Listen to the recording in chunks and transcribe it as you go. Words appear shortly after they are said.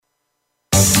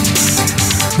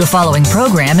The following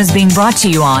program is being brought to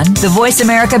you on the Voice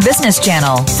America Business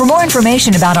Channel. For more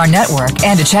information about our network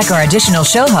and to check our additional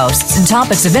show hosts and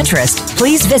topics of interest,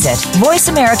 please visit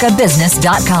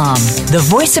voiceamericabusiness.com. The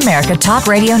Voice America Talk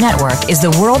Radio Network is the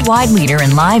worldwide leader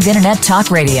in live Internet talk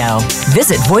radio.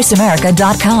 Visit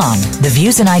voiceamerica.com. The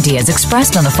views and ideas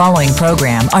expressed on the following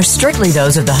program are strictly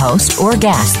those of the host or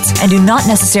guests and do not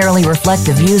necessarily reflect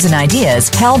the views and ideas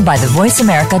held by the Voice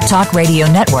America Talk Radio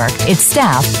Network, its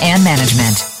staff, and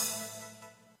management.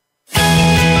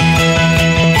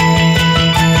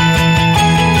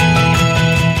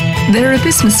 There are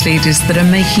business leaders that are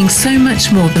making so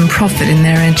much more than profit in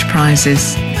their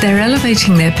enterprises. They're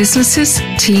elevating their businesses,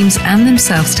 teams, and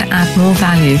themselves to add more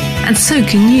value. And so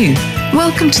can you.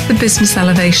 Welcome to the Business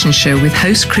Elevation Show with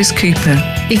host Chris Cooper.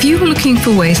 If you are looking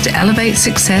for ways to elevate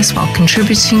success while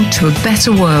contributing to a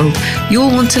better world,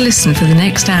 you'll want to listen for the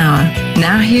next hour.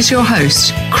 Now here's your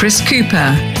host, Chris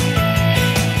Cooper.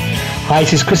 Hi,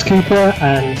 this is Chris Cooper,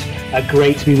 and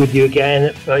great to be with you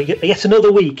again for yet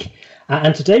another week.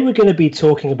 And today we're going to be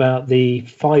talking about the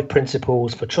 5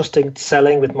 principles for trusting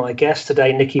selling with my guest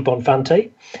today, Nicci Bonfanti.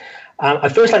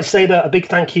 I'd first like to say that a big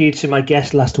thank you to my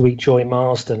guest last week, Joy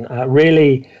Marsden.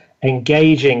 Really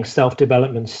engaging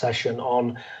self-development session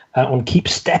on keep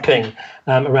stepping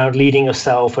around leading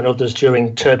yourself and others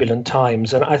during turbulent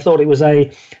times. And I thought it was a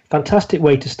fantastic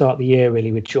way to start the year,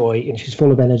 really, with Joy. And she's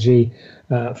full of energy,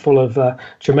 full of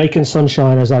Jamaican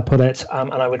sunshine, as I put it.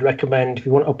 And I would recommend, if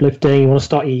you want uplifting, you want to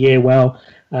start your year well,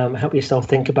 help yourself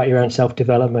think about your own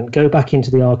self-development, go back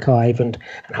into the archive and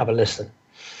have a listen.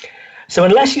 So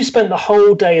unless you spent the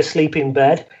whole day asleep in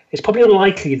bed, it's probably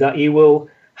unlikely that you will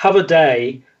have a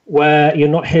day where you're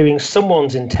not hearing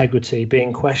someone's integrity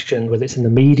being questioned, whether it's in the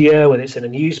media, whether it's in a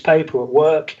newspaper or at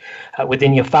work,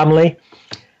 within your family.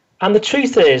 And the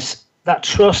truth is that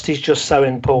trust is just so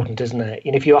important, isn't it?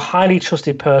 And if you're a highly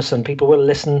trusted person, people will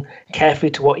listen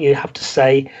carefully to what you have to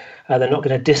say. They're not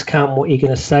going to discount what you're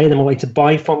going to say. They're more likely to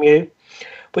buy from you.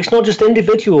 But it's not just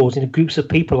individuals. Groups of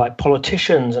people like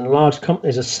politicians and large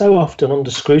companies are so often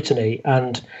under scrutiny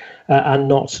and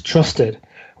not trusted,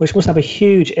 which must have a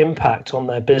huge impact on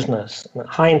their business.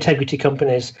 High integrity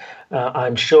companies,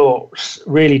 I'm sure,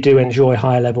 really do enjoy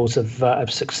high levels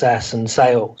of success and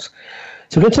sales.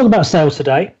 So we're going to talk about sales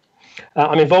today.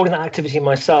 I'm involved in that activity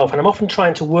myself, and I'm often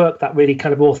trying to work that really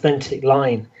kind of authentic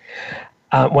line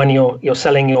when you're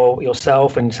selling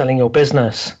yourself and selling your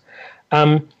business.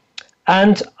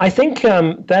 And I think,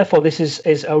 therefore, this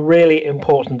is a really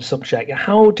important subject.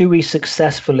 How do we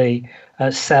successfully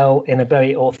sell in a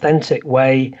very authentic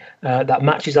way that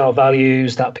matches our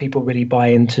values, that people really buy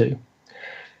into?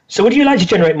 So would you like to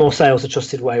generate more sales a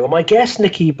trusted way? Well, my guest,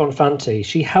 Nicci Bonfanti,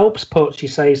 she helps put, she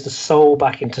says, the soul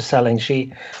back into selling.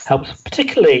 She helps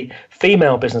particularly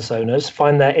female business owners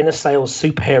find their inner sales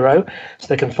superhero so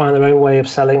they can find their own way of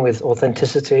selling with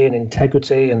authenticity and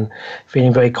integrity and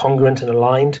feeling very congruent and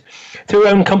aligned. Through her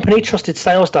own company, Trusted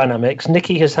Sales Dynamics,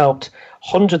 Nicci has helped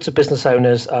hundreds of business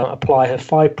owners apply her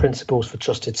 5 principles for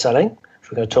trusted selling,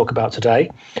 which we're going to talk about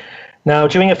today. Now,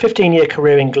 during a 15-year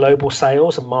career in global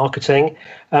sales and marketing,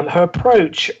 her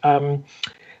approach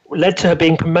led to her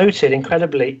being promoted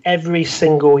incredibly every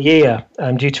single year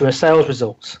due to her sales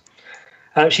results.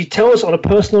 She tells on a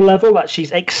personal level that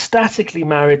she's ecstatically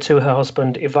married to her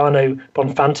husband, Nicci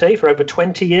Bonfanti, for over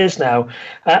 20 years now.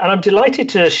 And I'm delighted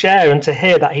to share and to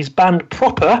hear that his band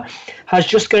Proper has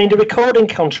just gained a recording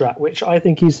contract, which I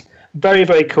think is very,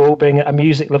 very cool, being a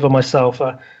music lover myself.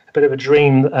 A bit of a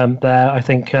dream there, I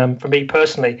think, for me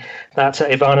personally, that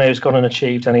Ivano's gone and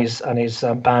achieved and his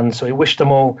band. So we wish them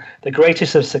all the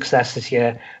greatest of success this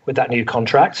year with that new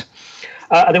contract.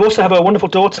 They also have a wonderful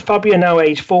daughter, Fabia, now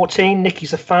age 14.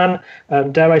 Nicci's a fan,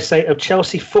 dare I say, of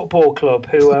Chelsea Football Club,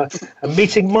 who are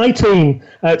meeting my team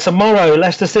tomorrow,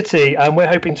 Leicester City, and we're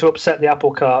hoping to upset the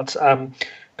apple cart.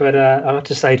 But I have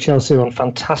to say, Chelsea are on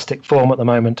fantastic form at the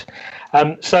moment.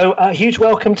 So a huge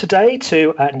welcome today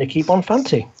to Nicci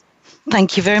Bonfanti.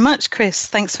 Thank you very much, Chris.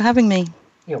 Thanks for having me.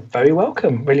 You're very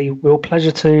welcome. Really, real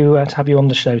pleasure to have you on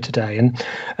the show today. And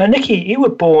Nicci, you were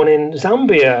born in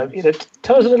Zambia.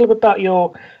 Tell us a little bit about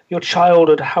your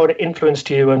childhood, how it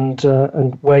influenced you, and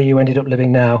where you ended up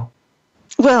living now.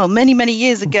 Well, many, many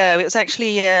years ago, it was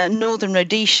actually Northern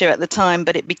Rhodesia at the time,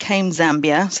 but it became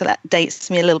Zambia. So that dates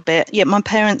me a little bit. Yeah, my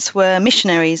parents were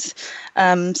missionaries.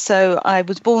 So I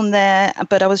was born there,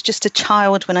 but I was just a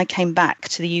child when I came back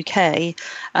to the UK.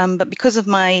 But because of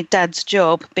my dad's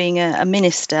job being a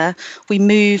minister, we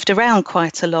moved around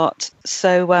quite a lot.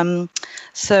 So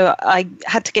I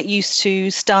had to get used to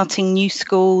starting new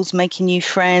schools, making new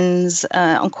friends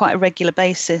on quite a regular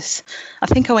basis. I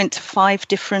think I went to 5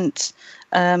 different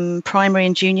primary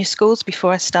and junior schools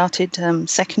before I started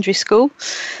secondary school.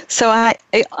 So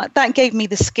that gave me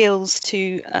the skills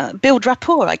to build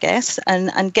rapport, I guess,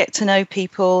 and get to know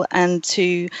people and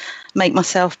to make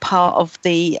myself part of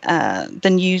the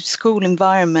new school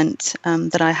environment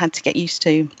that I had to get used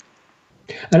to.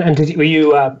 And were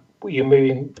you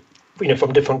moving,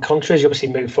 from different countries? You obviously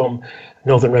moved from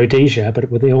Northern Rhodesia,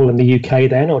 but were they all in the UK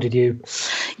then, or did you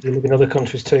live in other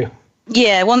countries too?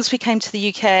 Yeah, once we came to the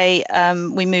UK,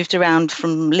 we moved around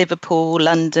from Liverpool,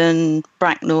 London,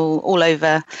 Bracknell, all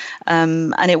over.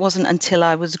 And it wasn't until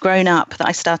I was grown up that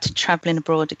I started travelling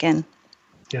abroad again.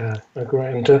 Yeah,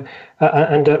 great.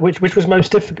 And which was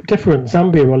most different,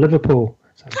 Zambia or Liverpool?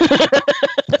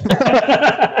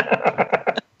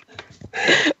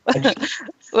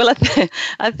 Well,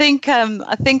 I think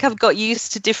I've got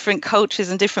used to different cultures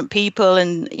and different people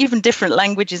and even different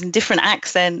languages and different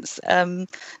accents,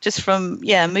 just from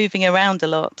moving around a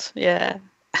lot. Yeah.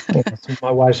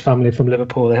 My wife's family from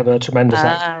Liverpool, they have a tremendous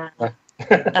accent.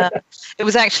 It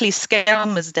was actually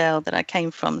Skelmersdale that I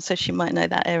came from, so she might know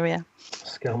that area.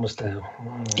 Skelmersdale.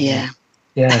 Oh, yeah.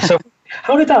 Yeah. So,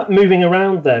 how did that moving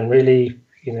around then really,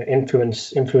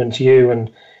 influence you?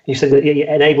 And you said that it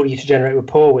enabled you to generate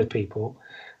rapport with people.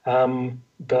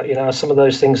 But some of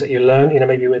those things that you learn,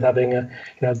 maybe with having a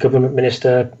government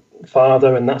minister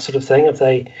father and that sort of thing, have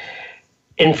they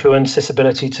influenced this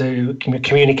ability to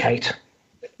communicate?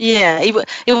 Yeah, it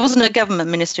wasn't a government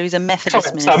minister; he was a Methodist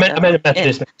minister. I meant a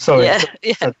Methodist. Sorry.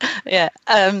 Yeah.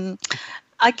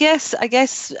 I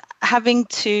guess having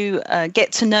to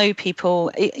get to know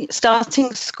people,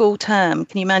 starting school term,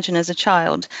 can you imagine as a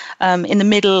child, in the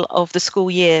middle of the school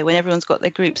year when everyone's got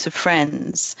their groups of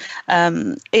friends,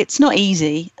 it's not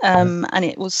easy, and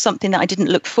it was something that I didn't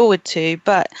look forward to,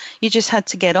 but you just had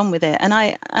to get on with it. And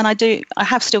I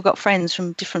have still got friends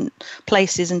from different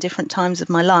places and different times of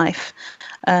my life.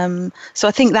 So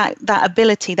I think that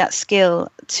ability, that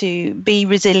skill to be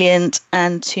resilient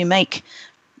and to make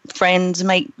friends,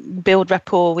 build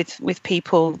rapport with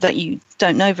people that you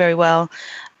don't know very well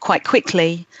quite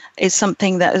quickly is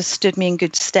something that has stood me in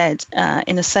good stead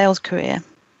in a sales career.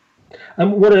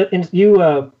 And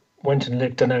you went and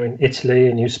lived, I know, in Italy,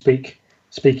 and you speak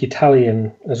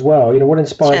Italian as well. What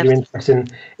inspired your interest in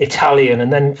Italian,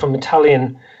 and then from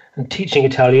Italian and teaching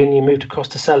Italian, you moved across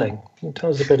to selling? Can you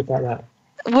tell us a bit about that?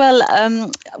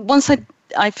 Well, once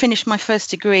I finished my first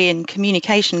degree in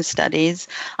communication studies,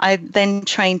 I then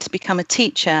trained to become a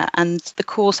teacher, and the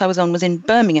course I was on was in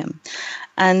Birmingham.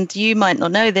 And you might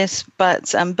not know this,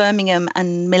 but Birmingham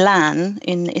and Milan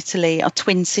in Italy are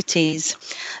twin cities.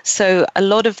 So a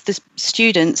lot of the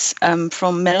students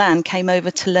from Milan came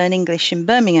over to learn English in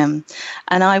Birmingham.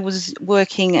 And I was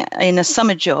working in a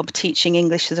summer job teaching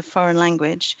English as a foreign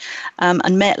language,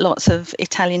 and met lots of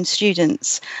Italian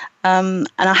students. And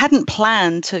I hadn't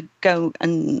planned to go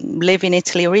and live in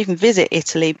Italy or even visit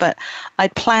Italy, but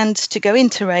I'd planned to go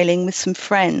interrailing with some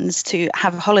friends to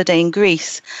have a holiday in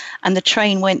Greece, and the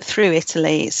train went through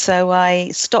Italy. So I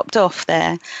stopped off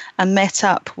there and met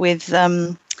up with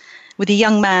a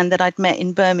young man that I'd met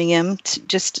in Birmingham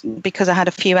just because I had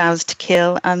a few hours to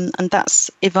kill. And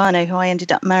that's Ivano, who I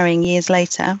ended up marrying years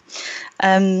later.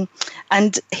 And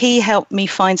he helped me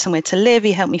find somewhere to live.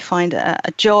 He helped me find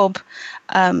a job.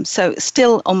 So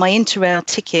still on my Interrail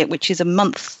ticket, which is a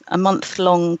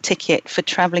month-long ticket for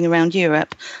traveling around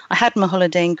Europe, I had my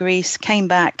holiday in Greece, came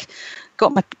back,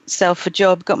 got myself a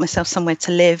job, got myself somewhere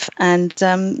to live, and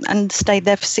stayed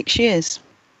there for 6 years.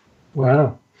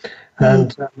 Wow.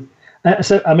 And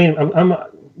so, I mean,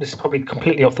 this is probably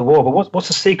completely off the wall, but what's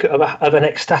the secret of an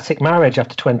ecstatic marriage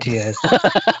after 20 years?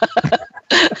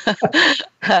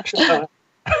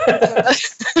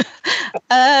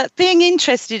 Being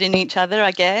interested in each other,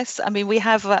 I guess. I mean, we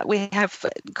have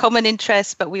common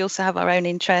interests, but we also have our own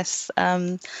interests.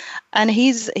 And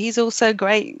he's also a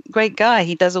great guy.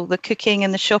 He does all the cooking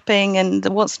and the shopping, and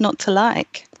what's not to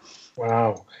like.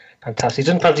 Wow, fantastic! He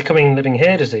doesn't fancy coming and living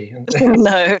here, does he?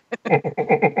 No.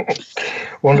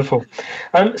 Wonderful.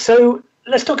 So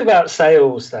let's talk about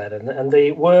sales then, and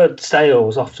the word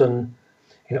sales often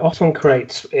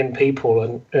creates in people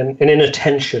and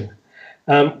inattention.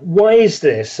 Why is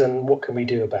this, and what can we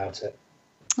do about it?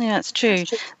 Yeah, it's true.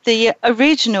 The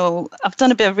original, I've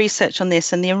done a bit of research on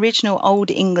this, and the original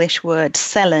Old English word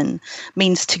 "sellen"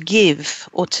 means to give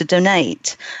or to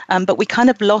donate, but we kind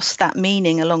of lost that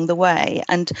meaning along the way.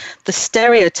 And the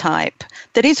stereotype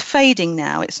that is fading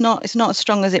now, it's not as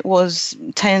strong as it was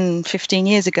 10, 15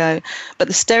 years ago, but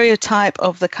the stereotype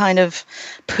of the kind of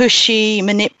pushy,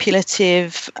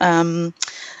 manipulative,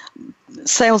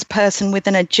 salesperson with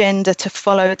an agenda to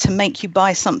follow to make you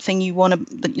buy something you want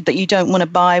to that you don't want to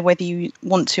buy, whether you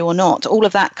want to or not. All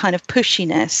of that kind of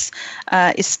pushiness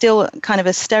is still kind of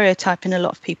a stereotype in a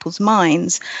lot of people's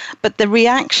minds. But the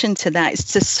reaction to that is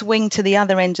to swing to the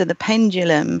other end of the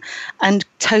pendulum and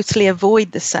totally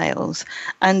avoid the sales.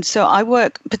 And so I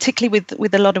work particularly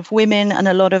with a lot of women and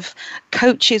a lot of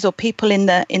coaches or people in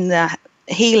the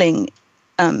healing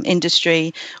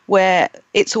industry, where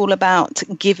it's all about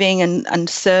giving and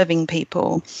serving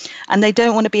people, and they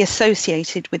don't want to be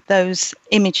associated with those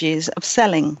images of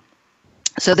selling.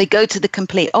 So they go to the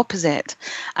complete opposite,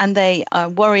 and they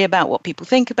worry about what people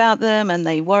think about them, and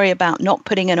they worry about not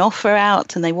putting an offer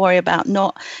out, and they worry about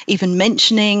not even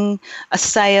mentioning a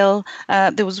sale.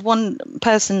 There was one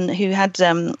person who had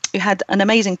an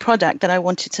amazing product that I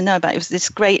wanted to know about. It was this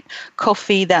great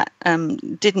coffee that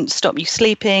didn't stop you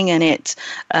sleeping, and it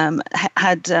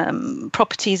had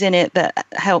properties in it that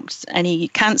helped any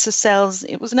cancer cells.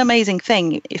 It was an amazing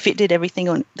thing if it did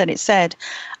everything that it said.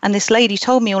 And this lady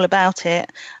told me all about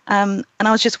it, and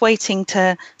I was just waiting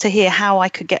to hear how I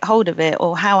could get hold of it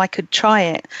or how I could try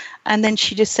it. And then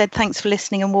she just said, "Thanks for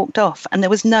listening," and walked off. And there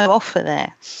was no offer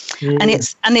there.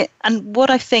 And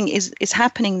what I think is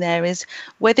happening there is,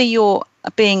 whether you're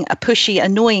being a pushy,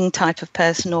 annoying type of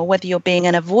person, or whether you're being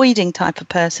an avoiding type of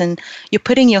person, you're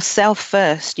putting yourself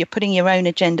first. You're putting your own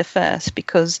agenda first,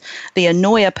 because the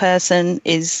annoyer person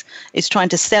is trying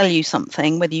to sell you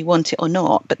something, whether you want it or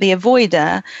not. But the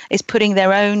avoider is putting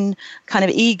their own kind of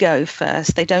ego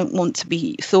first. They don't want to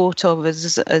be thought of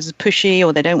as pushy,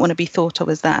 or they don't want to be thought of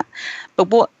as that. But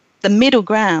what the middle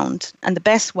ground and the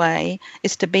best way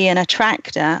is to be an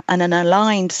attractor and an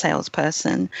aligned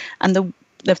salesperson. And the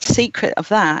secret of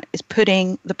that is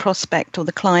putting the prospect or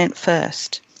the client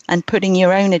first, and putting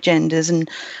your own agendas, and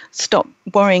stop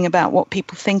worrying about what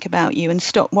people think about you, and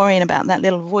stop worrying about that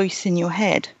little voice in your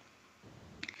head,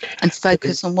 and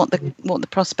focus on what the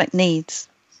prospect needs.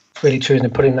 Really true,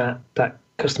 and putting that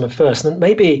customer first. And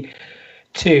maybe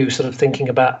too, sort of thinking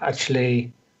about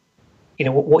actually,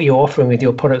 what you're offering with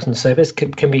your products and service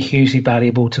can be hugely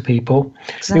valuable to people.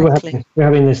 Exactly. We were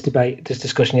having this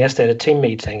discussion yesterday at a team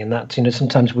meeting, and that,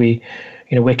 sometimes we're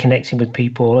connecting with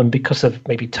people, and because of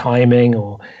maybe timing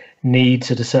or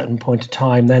needs at a certain point of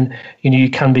time, then, you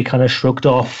can be kind of shrugged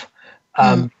off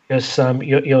because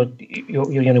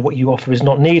what you offer is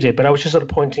not needed. But I was just sort of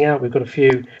pointing out, we've got a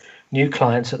few new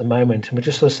clients at the moment, and we're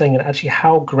just sort of saying actually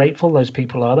how grateful those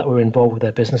people are that we're involved with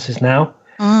their businesses now.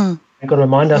 We've got to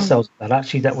remind ourselves that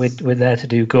actually that we're there to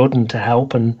do good and to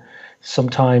help, and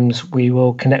sometimes we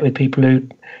will connect with people who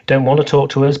don't want to talk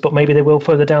to us, but maybe they will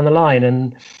further down the line.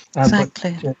 And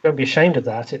exactly, but, don't be ashamed of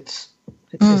that. It's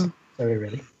necessary,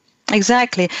 really.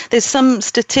 Exactly. There's some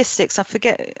statistics, I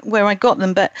forget where I got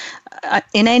them, but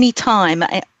in any time,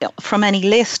 from any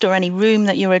list or any room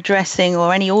that you're addressing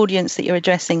or any audience that you're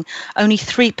addressing, only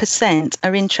 3%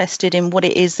 are interested in what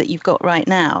it is that you've got right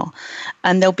now.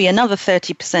 And there'll be another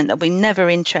 30% that'll be never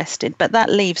interested, but that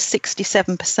leaves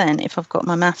 67%, if I've got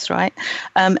my maths right,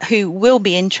 who will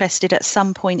be interested at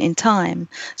some point in time.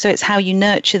 So it's how you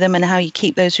nurture them and how you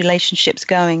keep those relationships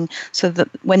going, so that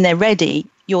when they're ready,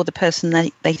 you're the person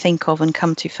they think of and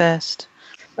come to first.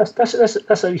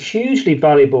 That's a hugely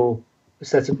valuable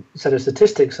set of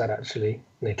statistics, that actually,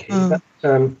 Nicci.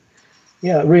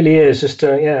 It really is. Just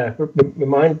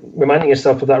reminding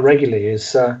yourself of that regularly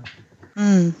is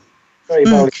very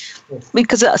valuable.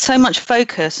 Because so much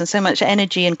focus and so much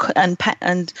energy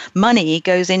and money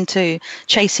goes into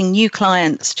chasing new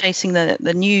clients, chasing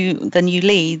the new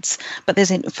leads. But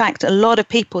there's in fact a lot of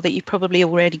people that you've probably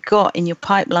already got in your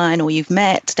pipeline, or you've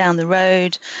met down the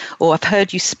road, or I've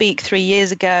heard you speak 3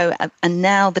 years ago, and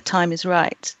now the time is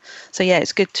right. So yeah,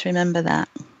 it's good to remember that.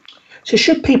 So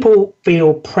should people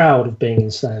feel proud of being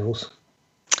in sales?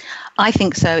 I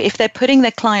think so. If they're putting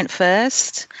their client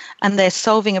first and they're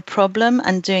solving a problem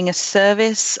and doing a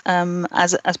service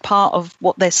as part of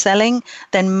what they're selling,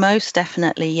 then most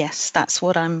definitely, yes, that's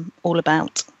what I'm all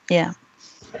about. Yeah.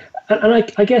 And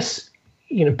I guess,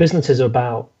 businesses are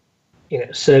about,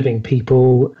 serving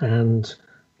people and,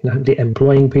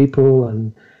 employing people.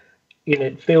 And,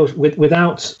 it feels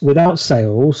without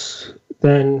sales,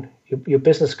 then your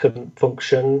business couldn't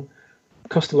function.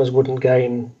 Customers wouldn't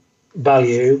gain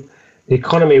value. The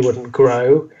economy wouldn't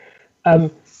grow.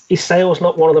 Is sales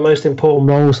not one of the most important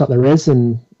roles that there is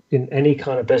in any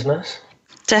kind of business?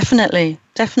 Definitely.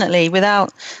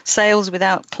 Without sales,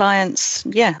 without clients,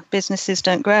 businesses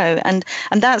don't grow. And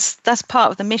that's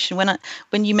part of the mission.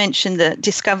 When you mentioned that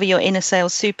discover your inner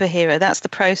sales superhero, that's the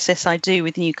process I do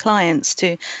with new clients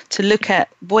to look at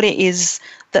what it is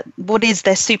that what is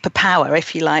their superpower,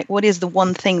 if you like? What is the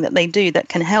one thing that they do that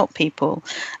can help people?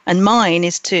 And mine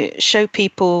is to show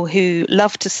people who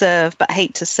love to serve but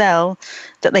hate to sell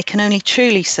that they can only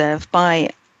truly serve by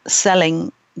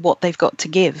selling what they've got to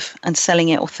give and selling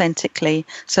it authentically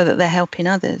so that they're helping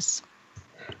others.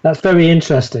 That's very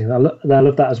interesting. I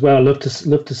love that as well. I love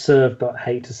to serve but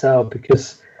hate to sell,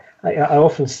 because I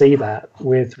often see that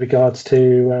with regards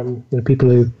to people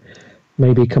who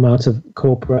maybe come out of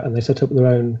corporate and they set up their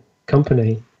own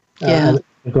company. And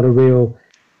they've got a real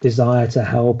desire to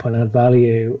help and add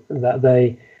value, that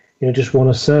they just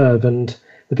want to serve. And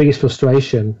the biggest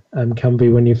frustration can be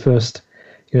when you first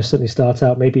certainly start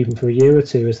out, maybe even for a year or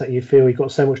two, is that you feel you've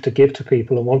got so much to give to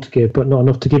people and want to give, but not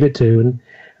enough to give it to. And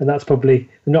that's probably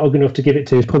not good enough to give it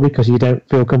to, is probably because you don't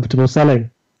feel comfortable selling.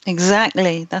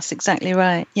 Exactly. That's exactly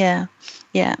right. Yeah.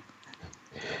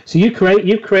 So you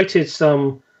created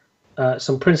some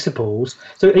principles.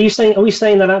 So are we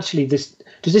saying that actually does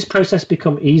this process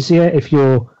become easier if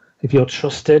you're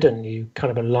trusted and you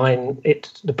kind of align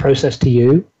the process to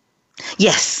you?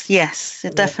 Yes,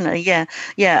 definitely. Yeah.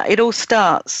 It all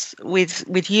starts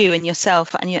with you and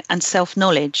yourself and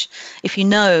self-knowledge. If you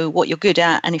know what you're good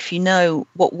at and if you know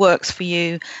what works for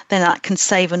you, then that can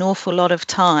save an awful lot of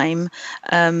time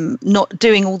not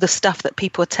doing all the stuff that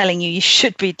people are telling you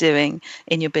should be doing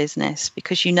in your business,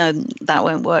 because you know that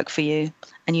won't work for you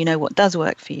and you know what does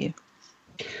work for you.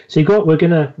 So we've got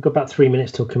about 3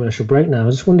 minutes till commercial break now. I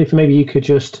just wondered if maybe you could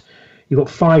you've got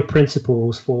 5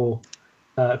 principles for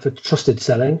trusted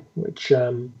selling, which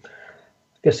I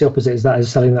guess the opposite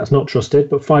is selling that's not trusted,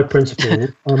 but 5 principles,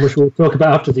 which we'll talk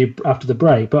about after the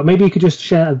break. But maybe you could just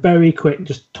share a very quick,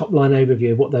 just top line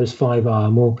overview of what those 5 are,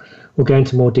 and we'll go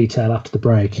into more detail after the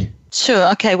break.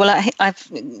 Sure. Okay. Well, I've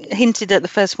hinted at the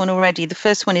first one already. The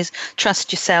first one is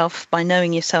trust yourself by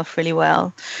knowing yourself really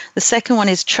well. The second one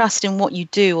is trust in what you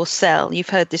do or sell. You've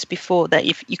heard this before, that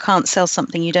if you can't sell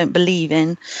something you don't believe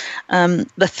in. The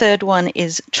third one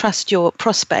is trust your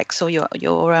prospects or your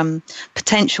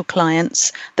potential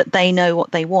clients, that they know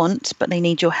what they want, but they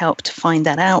need your help to find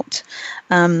that out.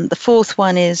 The fourth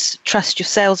one is trust your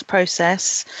sales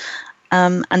process.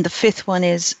 And the fifth one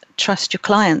is trust your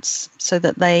clients, so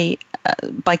that they,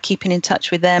 by keeping in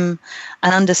touch with them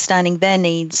and understanding their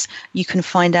needs, you can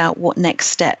find out what next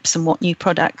steps and what new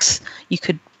products you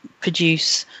could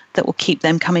produce that will keep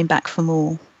them coming back for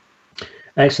more.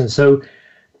 Excellent. So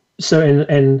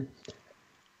in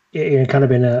kind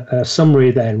of in a summary,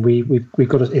 then we've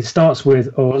got it starts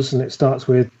with us, and it starts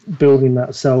with building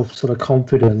that self sort of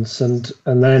confidence, and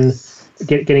then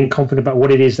getting confident about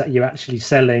what it is that you're actually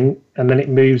selling, and then it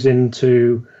moves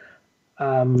into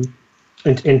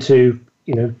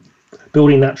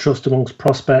building that trust amongst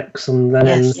prospects, and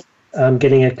then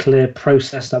getting a clear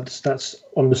process that's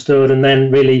understood, and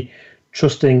then really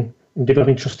trusting and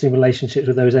developing trusting relationships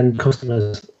with those end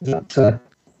customers.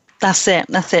 That's it.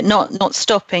 Not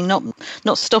stopping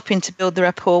to build the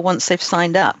rapport once they've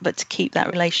signed up, but to keep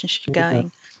that relationship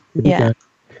going. Yeah.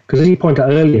 Because as you pointed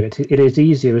out earlier, it is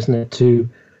easier, isn't it, to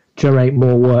generate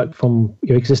more work from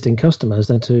your existing customers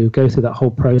than to go through that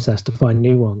whole process to find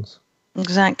new ones.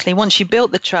 Exactly. Once you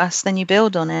build the trust, then you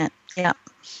build on it. Yeah.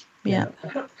 I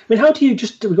mean, how do you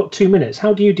we've got 2 minutes.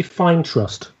 How do you define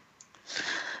trust?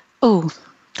 Oh,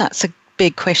 that's a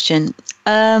big question.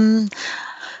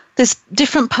 There's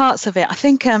different parts of it. I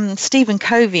think Stephen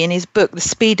Covey, in his book, The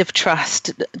Speed of Trust,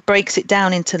 breaks it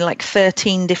down into like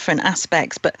 13 different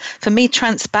aspects. But for me,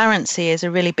 transparency is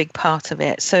a really big part of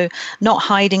it. So not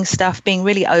hiding stuff, being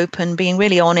really open, being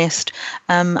really honest,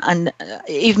 and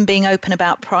even being open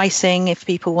about pricing if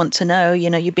people want to know.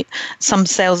 Some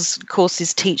sales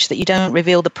courses teach that you don't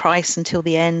reveal the price until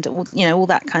the end, all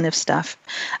that kind of stuff.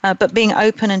 But being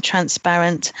open and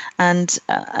transparent and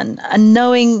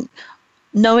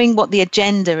knowing what the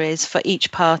agenda is for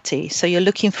each party. So you're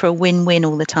looking for a win-win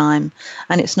all the time,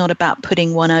 and it's not about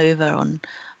putting one over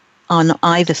on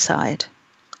either side.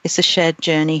 It's a shared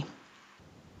journey.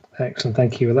 Excellent,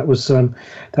 thank you. That was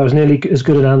nearly as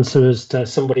good an answer as to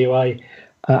somebody who I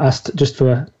asked just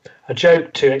for a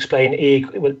joke to explain E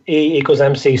equals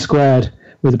MC squared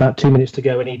with about 2 minutes to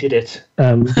go, and he did it.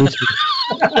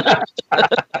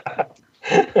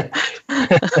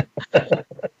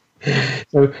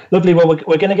 So lovely. Well,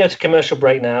 we're going to go to commercial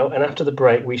break now, and after the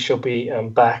break we shall be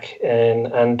back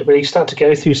and really start to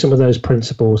go through some of those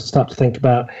principles, start to think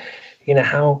about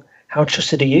how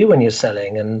trusted are you when you're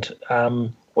selling, and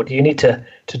what do you need to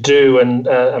do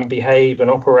and behave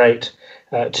and operate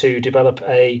to develop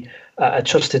a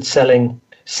trusted selling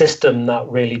system that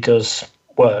really does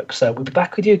work. So we'll be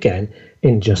back with you again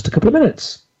in just a couple of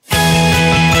minutes.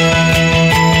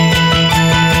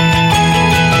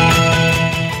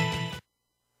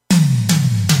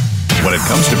 When it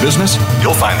comes to business,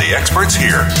 you'll find the experts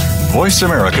here. Voice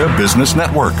America Business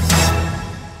Network.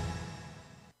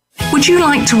 Would you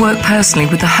like to work personally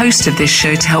with the host of this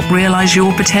show to help realize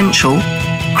your potential?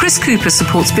 Chris Cooper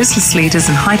supports business leaders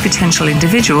and high potential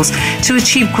individuals to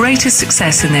achieve greater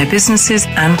success in their businesses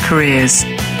and careers.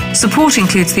 Support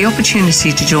includes the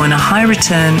opportunity to join a high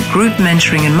return group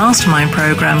mentoring and mastermind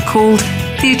program called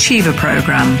the Achiever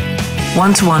Program.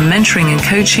 One-to-one mentoring and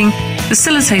coaching,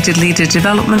 facilitated leader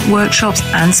development workshops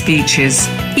and speeches.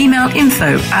 Email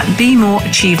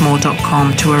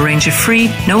info@bemoreachievemore.com to arrange a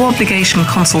free, no obligation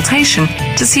consultation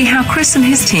to see how Chris and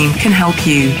his team can help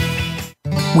you.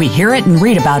 We hear it and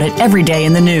read about it every day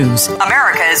in the news.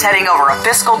 America is heading over a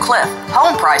fiscal cliff.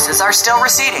 Home prices are still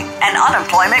receding and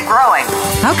unemployment growing.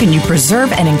 How can you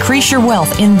preserve and increase your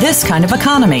wealth in this kind of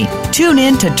economy? Tune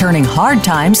in to Turning Hard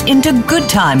Times into Good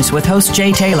Times with host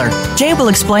Jay Taylor. Jay will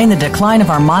explain the decline of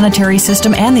our monetary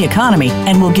system and the economy,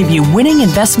 and will give you winning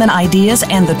investment ideas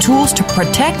and the tools to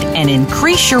protect and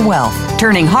increase your wealth.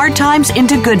 Turning Hard Times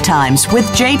into Good Times with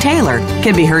Jay Taylor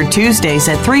can be heard Tuesdays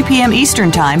at 3 p.m.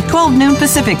 Eastern Time, 12 noon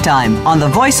Pacific Time on the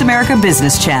Voice America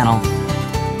Business Channel.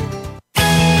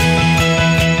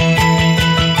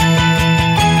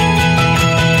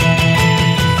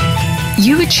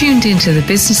 You are tuned into the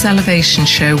Business Elevation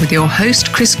Show with your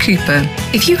host, Chris Cooper.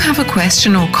 If you have a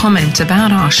question or comment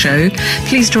about our show,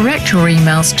 please direct your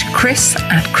emails to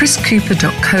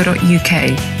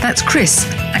chris@chriscooper.co.uk. That's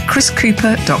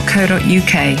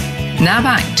chris@chriscooper.co.uk. Now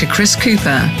back to Chris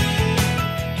Cooper.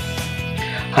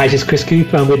 Hi, this is Chris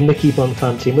Cooper. I'm with Nicci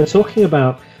Bonfanti, and we're talking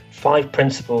about 5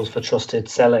 principles for trusted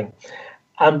selling.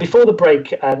 And before the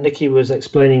break, Nicci was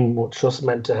explaining what trust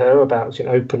meant to her about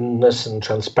openness and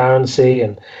transparency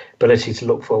and ability to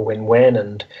look for a win-win.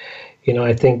 And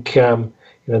I think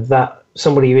that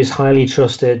somebody who is highly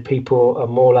trusted, people are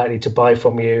more likely to buy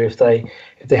from you if they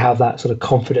have that sort of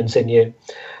confidence in you,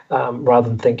 rather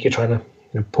than think you're trying to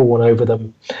pull one over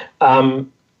them.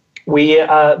 We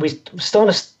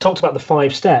talked about the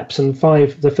 5 steps, and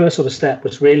the first sort of step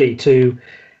was really to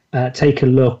take a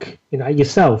look at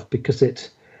yourself, because it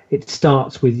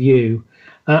starts with you.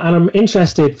 And I'm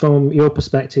interested from your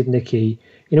perspective, Nicci,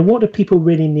 what do people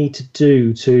really need to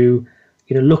do to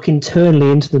look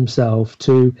internally into themselves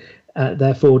to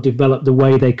therefore develop the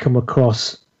way they come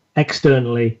across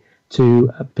externally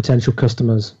to potential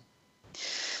customers?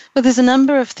 Well, there's a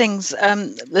number of things.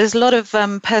 There's a lot of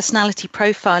personality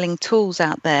profiling tools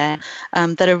out there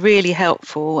that are really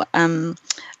helpful.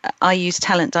 I use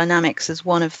Talent Dynamics as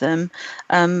one of them,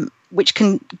 which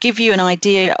can give you an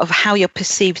idea of how you're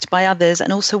perceived by others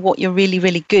and also what you're really,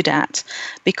 really good at.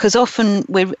 Because often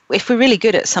if we're really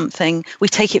good at something, we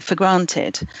take it for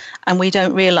granted and we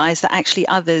don't realize that actually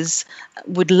others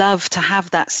would love to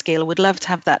have that skill, would love to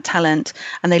have that talent,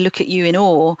 and they look at you in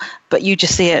awe, but you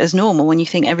just see it as normal when you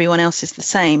think everyone else is the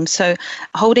same. So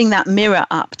holding that mirror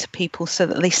up to people so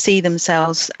that they see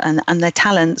themselves and their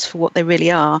talents for what they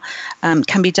really are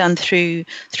can be done through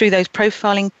those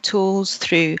profiling tools,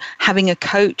 through having a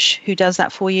coach who does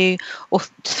that for you, or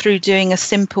through doing a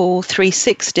simple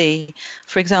 360.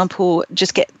 For example,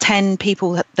 just get 10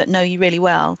 people that know you really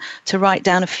well to write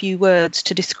down a few words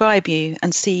to describe you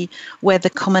and see where the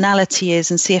commonality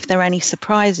is and see if there are any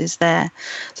surprises there.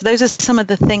 So those are some of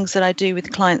the things that I do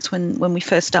with clients when we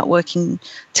first start working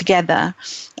together.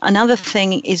 Another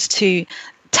thing is to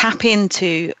tap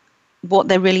into what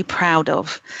they're really proud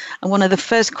of. And one of the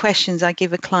first questions I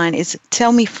give a client is,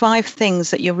 tell me 5 things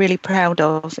that you're really proud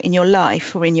of in your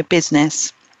life or in your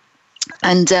business.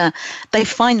 And they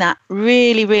find that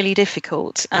really, really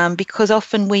difficult because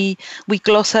often we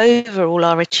gloss over all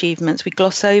our achievements. We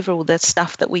gloss over all the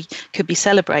stuff that we could be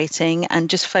celebrating and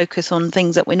just focus on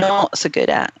things that we're not so good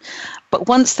at. But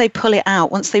once they pull it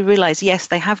out, once they realize, yes,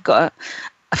 they have got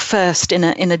a first in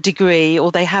a degree, or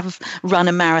they have run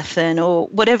a marathon, or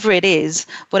whatever it is,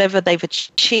 whatever they've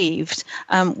achieved,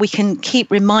 we can keep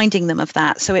reminding them of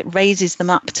that. So it raises them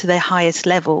up to their highest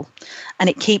level, and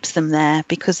it keeps them there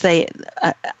because they've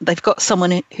got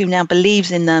someone who now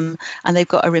believes in them, and they've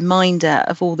got a reminder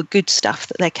of all the good stuff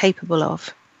that they're capable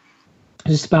of.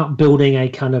 It's about building a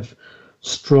kind of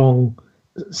strong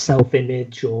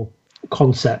self-image or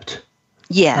concept.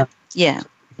 Yeah.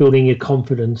 Building your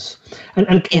confidence,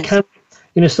 and yes.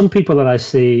 Can some people that I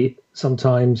see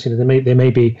sometimes they may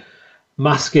be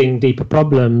masking deeper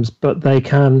problems, but they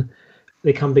can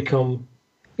become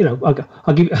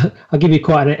I'll give you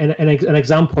quite an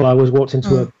example. I walked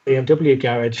into a BMW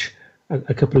garage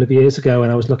a couple of years ago,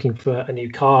 and I was looking for a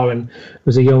new car, and there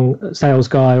was a young sales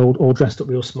guy all dressed up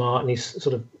real smart, and he's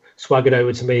sort of swaggered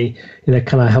over to me,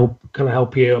 can I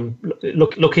help you? I'm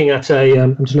looking at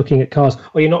I'm just looking at cars.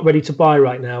 Oh, you're not ready to buy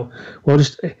right now? Well,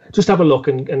 just have a look,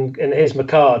 and here's my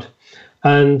card.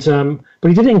 And but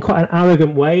he did it in quite an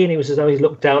arrogant way, and it was as though he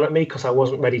looked down at me because I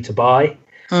wasn't ready to buy.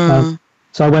 So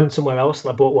I went somewhere else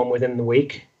and I bought one within the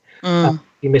week.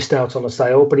 He missed out on a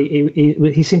sale, but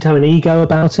he seemed to have an ego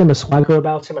about him, a swagger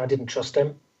about him, and I didn't trust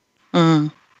him.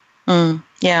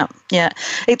 Yeah.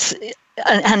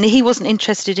 And he wasn't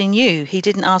interested in you. He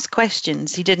didn't ask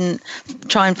questions. He didn't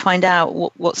try and find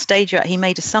out what stage you're at. He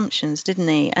made assumptions, didn't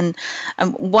he? And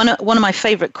one of my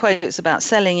favorite quotes about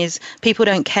selling is, people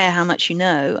don't care how much you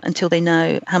know until they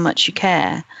know how much you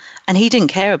care. And he didn't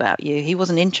care about you. He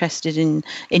wasn't interested in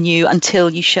you until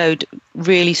you showed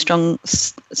really strong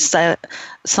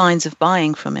signs of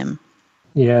buying from him.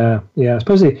 Yeah. I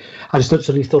suppose I just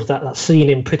actually thought that scene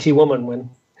in Pretty Woman when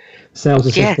sales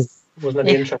assistant wasn't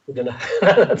any interested in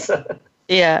her.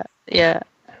 Yeah.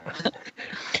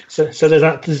 So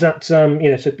there's that. So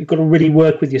you've got to really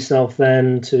work with yourself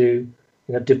then to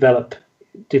develop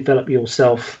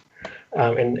yourself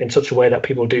in such a way that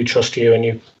people do trust you, and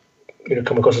you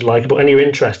come across as likable, and you're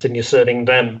interested and you're serving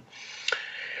them.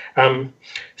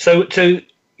 So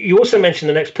you also mentioned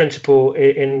the next principle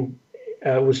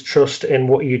was trust in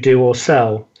what you do or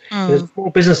sell. As a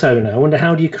small business owner, I wonder,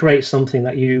 how do you create something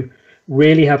that you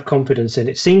really have confidence in?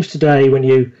 It seems today when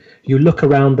you look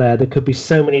around there could be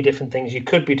so many different things you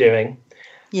could be doing.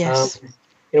 Yes.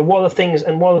 What are the things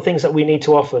that we need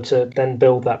to offer to then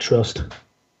build that trust?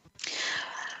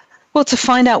 Well, to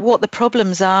find out what the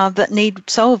problems are that need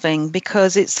solving,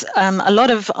 because it's a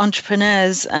lot of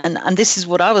entrepreneurs, and this is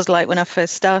what I was like when I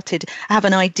first started, have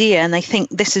an idea and they think,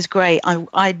 this is great,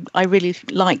 I really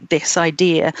like this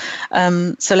idea,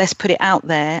 so let's put it out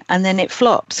there, and then it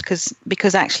flops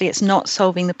because actually it's not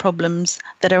solving the problems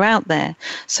that are out there.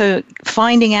 So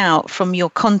finding out from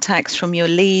your contacts, from your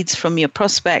leads, from your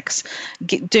prospects,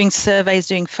 doing surveys,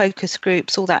 doing focus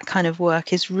groups, all that kind of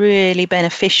work is really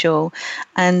beneficial.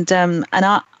 And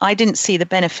I didn't see the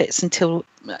benefits until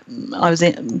I was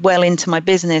well into my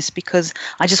business, because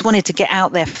I just wanted to get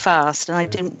out there fast and I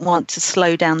didn't want to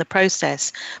slow down the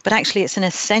process. But actually, it's an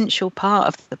essential part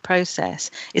of the process,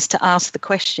 is to ask the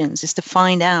questions, is to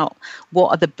find out what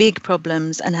are the big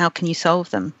problems and how can you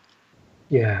solve them.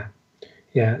 Yeah.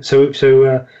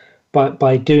 So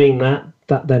by doing that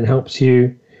then helps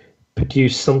you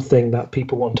produce something that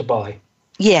people want to buy.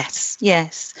 Yes,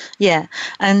 yeah.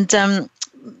 And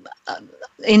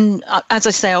as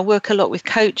I say, I work a lot with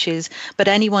coaches, but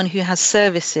anyone who has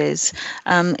services,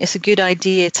 it's a good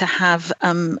idea to have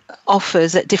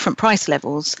offers at different price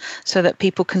levels, so that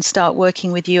people can start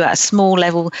working with you at a small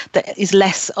level that is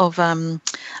less of a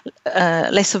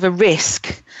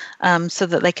risk, so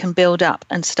that they can build up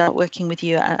and start working with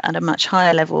you at a much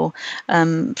higher level.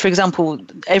 For example,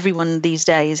 everyone these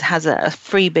days has a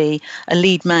freebie, a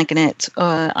lead magnet,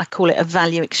 I call it a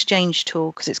value exchange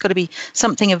tool, because it's got to be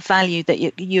something of value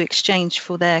that you exchange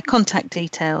for their contact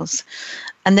details.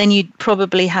 And then you'd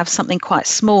probably have something quite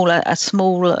small, a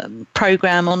small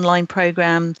program, online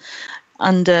program,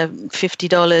 under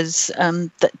 $50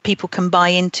 that people can buy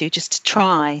into, just to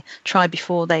try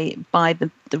before they buy the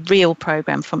real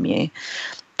program from you.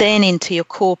 Then into your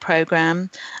core program,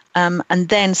 and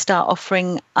then start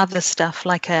offering other stuff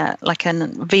like a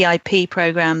VIP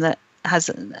program that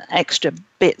has extra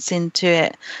bits into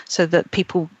it, so that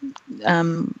people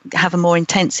have a more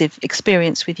intensive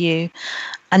experience with you.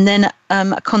 And then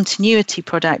a continuity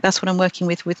product. That's what I'm working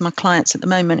with my clients at the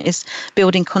moment, is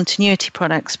building continuity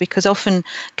products, because often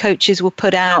coaches will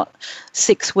put out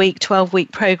 6-week,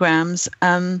 12-week programs.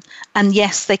 And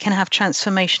yes, they can have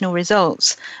transformational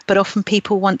results, but often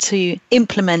people want to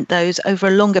implement those over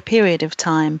a longer period of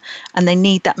time. And they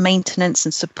need that maintenance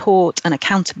and support and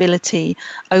accountability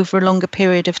over a longer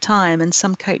period of time. And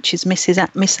some coaches miss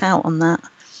out on that.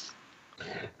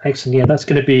 Excellent. Yeah, that's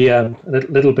going to be a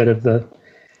little bit of the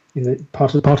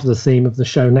part of the theme of the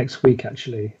show next week,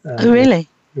 actually. Oh, really?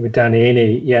 With Danny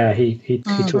Iny. Yeah, he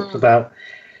talked about,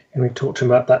 and we talked to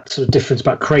him about that sort of difference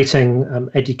about creating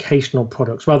educational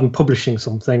products rather than publishing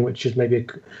something which is maybe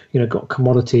got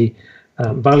commodity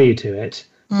value to it.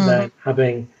 Then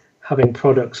having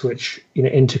products which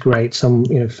integrate some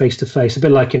face to face. A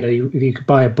bit like you could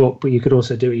buy a book, but you could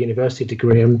also do a university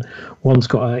degree, and one's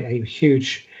got a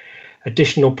huge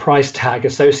additional price tag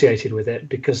associated with it,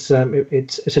 because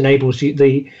it enables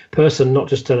the person not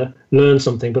just to learn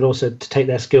something, but also to take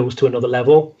their skills to another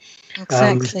level.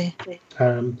 Exactly.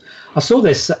 I saw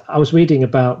this. I was reading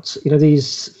about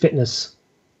these fitness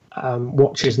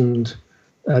watches and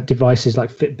devices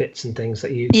like Fitbits and things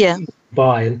that you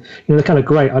buy, and they're kind of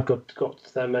great. I've got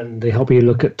them, and they help you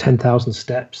look at 10,000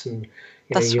 steps and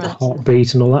your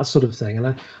heartbeat and all that sort of thing.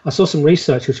 And I saw some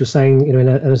research which was saying, in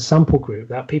a sample group,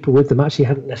 that people with them actually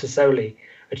hadn't necessarily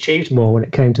achieved more when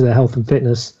it came to their health and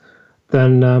fitness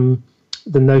than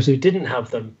those who didn't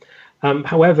have them.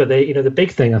 However, the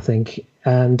big thing, I think,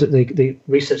 and the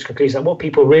research concludes that what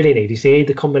people really need is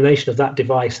the combination of that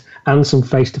device and some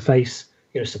face-to-face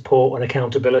support and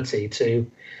accountability to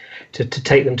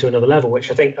take them to another level, which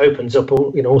I think opens up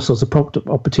all sorts of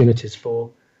opportunities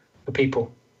for people.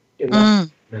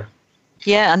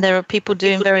 Yeah, and there are people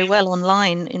doing very well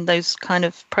online in those kind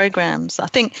of programs. I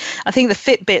think the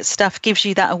Fitbit stuff gives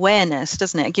you that awareness,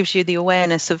 doesn't it? It gives you the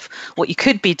awareness of what you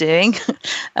could be doing,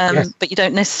 yes. But you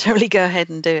don't necessarily go ahead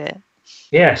and do it.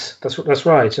 Yes, that's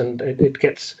right. And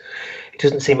it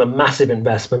doesn't seem a massive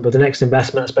investment, but the next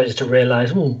investment, I suppose, is to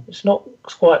realise it's not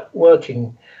quite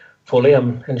working fully.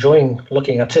 I'm enjoying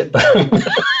looking at it, but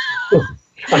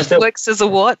it works as a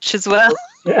watch as well.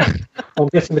 Yeah, I'm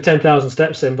getting the 10,000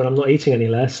 steps in, but I'm not eating any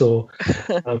less. So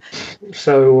I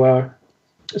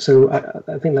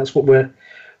think that's what we're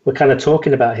kind of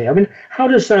talking about here. I mean, how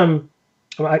does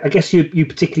I guess you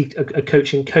particularly are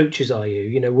coaching coaches, are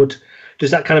you? Does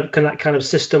that kind of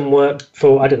system work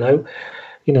for, I don't know,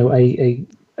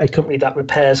 a company that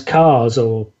repairs cars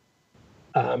or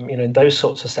in those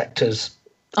sorts of sectors?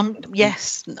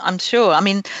 Yes, I'm sure. I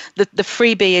mean, the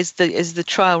freebie is the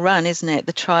trial run, isn't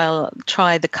it?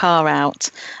 Try the car out.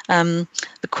 The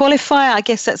qualifier, I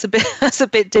guess that's a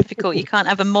bit difficult. You can't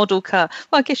have a model car.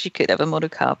 Well, I guess you could have a model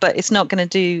car, but it's not going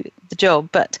to do the job.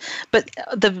 But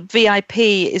the VIP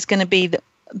is going to be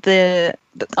the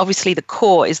obviously the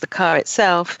core is the car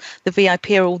itself. The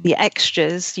VIP are all the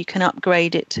extras you can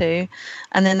upgrade it to,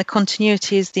 and then the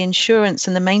continuity is the insurance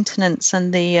and the maintenance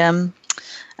and the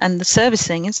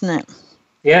servicing, isn't it?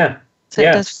 Yeah. So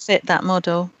it does fit that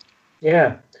model.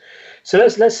 Yeah. So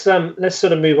let's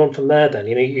sort of move on from there then.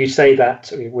 You say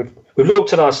that we've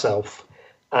looked at ourselves,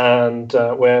 and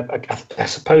I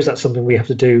suppose that's something we have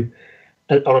to do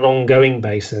on an ongoing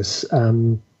basis.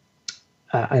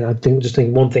 And I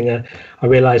think one thing I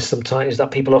realise sometimes is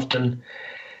that people often,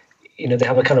 they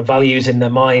have a kind of values in their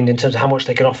mind in terms of how much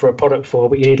they can offer a product for,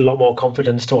 but you need a lot more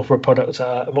confidence to offer a product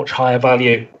at a much higher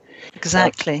value.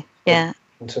 Exactly. Yeah.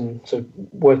 And so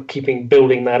we're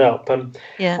building that up. And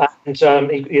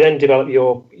you then develop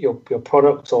your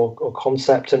product or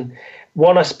concept. And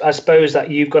one, I suppose that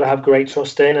you've got to have great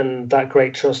trust in, and that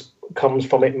great trust comes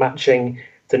from it matching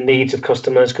the needs of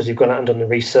customers, because you've gone out and done the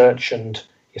research and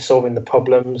you're solving the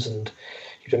problems and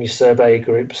you've done your survey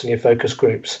groups and your focus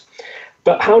groups.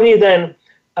 But how do you then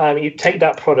you take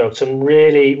that product and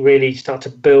really, really start to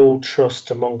build trust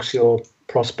amongst your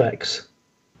prospects?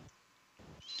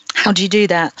 How do you do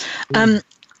that?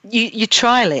 You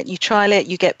trial it.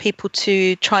 You get people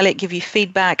to trial it, give you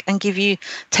feedback, and give you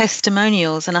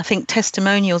testimonials. And I think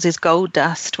testimonials is gold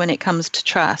dust when it comes to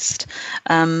trust.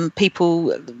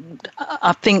 People,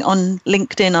 I think on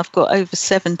LinkedIn, I've got over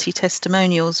 70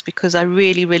 testimonials because I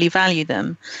really, really value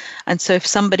them. And so if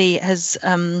somebody has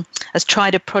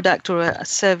tried a product or a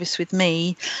service with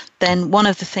me, then one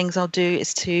of the things I'll do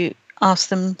is to ask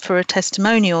them for a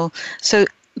testimonial. So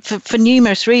for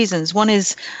numerous reasons. One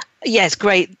is, it's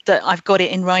great that I've got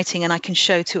it in writing and I can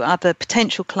show to other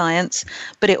potential clients,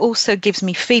 but it also gives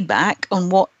me feedback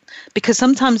on because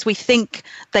sometimes we think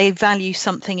they value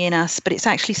something in us, but it's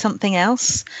actually something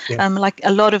else. Yeah. Like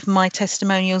a lot of my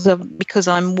testimonials are because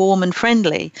I'm warm and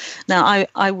friendly. Now,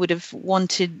 I would have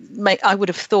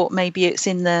thought maybe it's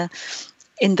in the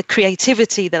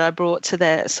creativity that I brought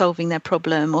to solving their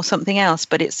problem or something else,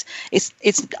 but it's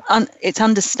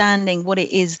understanding what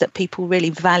it is that people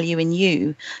really value in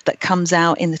you that comes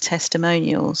out in the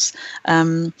testimonials.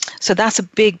 So that's a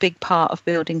big part of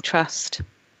building trust.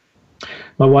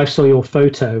 My wife saw your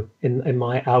photo in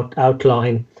my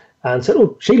outline and said,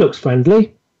 "Oh, she looks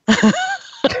friendly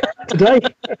today."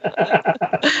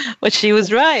 Well, she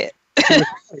was right.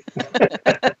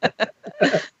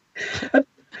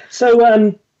 So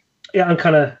I'm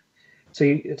kind of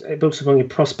it builds upon your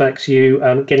prospects.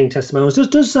 You getting testimonials.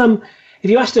 Does if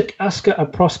you ask a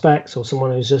prospect or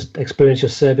someone who's just experienced your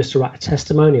service to write a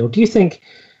testimonial, do you think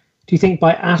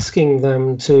by asking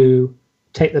them to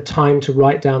take the time to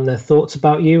write down their thoughts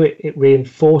about you, it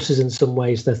reinforces in some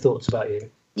ways their thoughts about you?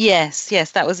 Yes,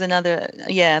 that was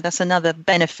that's another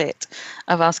benefit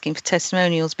of asking for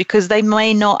testimonials, because they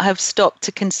may not have stopped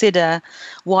to consider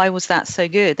why was that so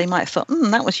good. They might have thought,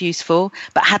 that was useful,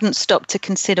 but hadn't stopped to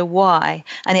consider why.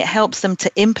 And it helps them to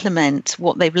implement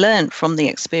what they've learned from the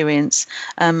experience,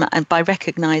 and by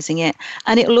recognizing it.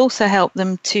 And it will also help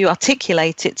them to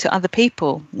articulate it to other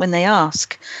people when they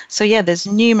ask. So there's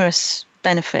numerous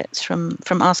benefits from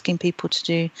asking people to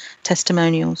do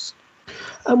testimonials.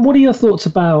 And what are your thoughts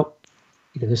about,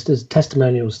 there's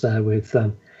testimonials there with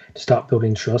to start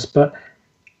building trust, but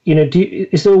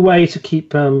is there a way to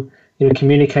keep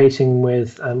communicating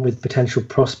with potential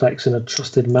prospects in a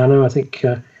trusted manner? I think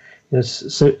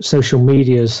social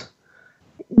medias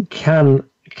can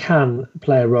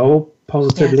play a role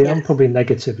positively and probably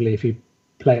negatively if you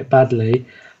play it badly.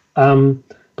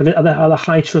 But are there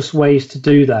high trust ways to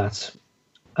do that?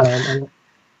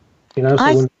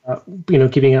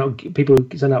 Giving out, people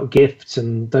send out gifts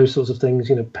and those sorts of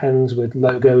things, pens with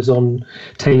logos on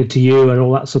tailored to you and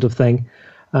all that sort of thing.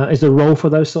 Is there a role for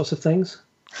those sorts of things?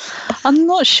 I'm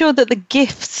not sure that the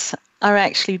gifts are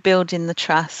actually building the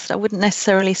trust. I wouldn't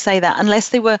necessarily say that, unless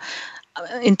they were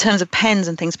in terms of pens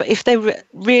and things, but if they're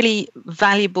really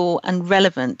valuable and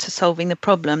relevant to solving the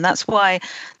problem. That's why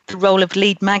the role of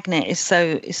lead magnet is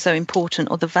so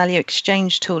important, or the value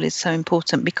exchange tool is so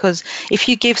important, because if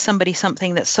you give somebody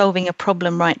something that's solving a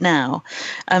problem right now,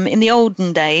 in the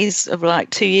olden days of like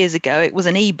 2 years ago, it was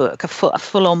an ebook, a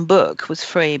full-on book was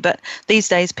free, but these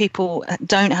days people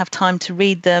don't have time to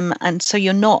read them, and so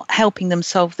you're not helping them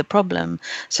solve the problem.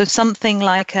 So something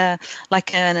like a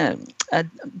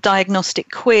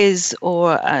diagnostic quiz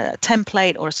or a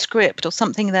template or a script or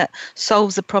something that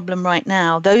solves the problem right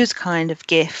now, those kind of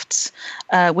gifts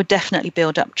would definitely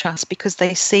build up trust, because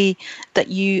they see that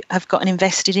you have got an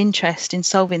invested interest in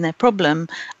solving their problem,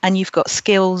 and you've got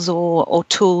skills or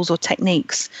tools or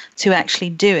techniques to actually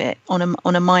do it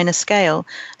on a minor scale,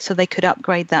 so they could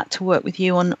upgrade that to work with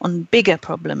you on bigger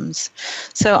problems.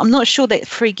 So I'm not sure that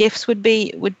free gifts would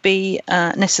be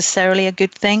necessarily a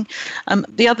good thing.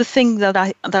 The other thing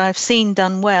that I've seen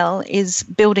done well is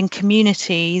building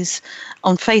communities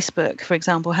on Facebook, for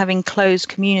example, having closed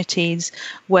communities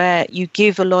where you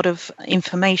give a lot of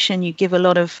information, you give a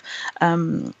lot of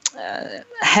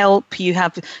help, you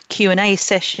have Q&A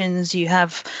sessions, you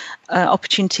have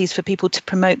opportunities for people to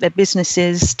promote their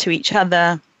businesses to each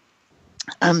other.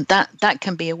 That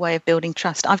can be a way of building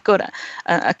trust. I've got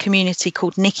a community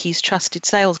called Nicci's Trusted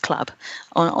Sales Club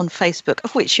on Facebook,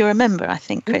 of which you're a member, I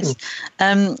think, Chris.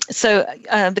 So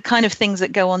the kind of things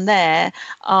that go on there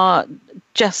are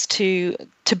just to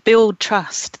build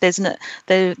trust.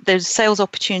 There's sales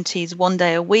opportunities 1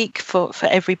 day a week for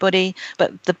everybody,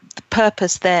 but the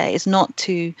purpose there is not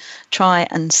to try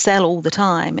and sell all the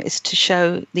time. It's to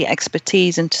show the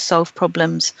expertise and to solve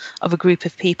problems of a group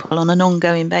of people on an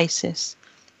ongoing basis.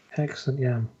 Excellent.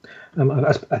 Yeah,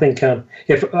 I think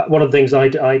one of the things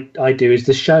I do is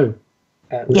this show.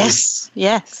 Yes.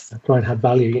 I try and add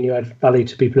value. Add value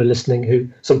to people who are listening. Who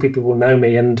some people will know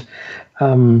me, and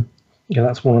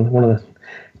that's one of the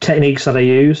techniques that I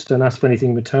use. Don't ask for anything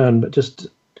in return, but just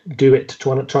do it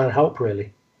to try and help,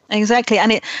 really. Exactly.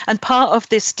 And part of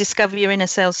this Discover Your Inner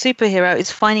Sales Superhero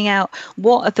is finding out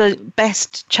what are the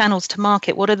best channels to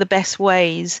market, what are the best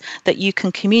ways that you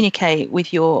can communicate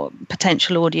with your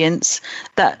potential audience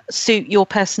that suit your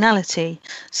personality.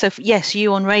 So yes,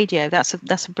 you on radio, that's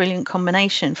a brilliant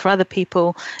combination. For other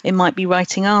people, it might be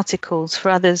writing articles. For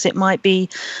others, it might be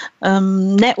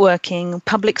networking,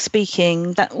 public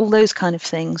speaking, all those kind of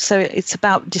things. So it's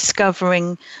about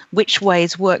discovering which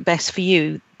ways work best for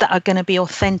you, that are going to be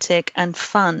authentic and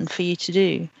fun for you to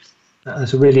do.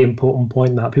 That's a really important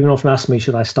point. That people often ask me,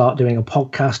 should I start doing a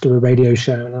podcast or a radio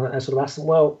show? And I sort of ask them,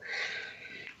 well,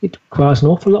 it requires an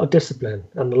awful lot of discipline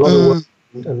and a lot of work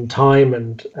and time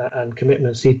and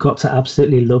commitment. So you've got to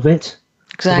absolutely love it.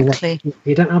 Exactly. So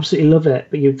you don't absolutely love it,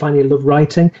 but you find you love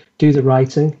writing, do the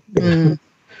writing.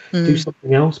 Do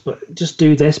something else, but just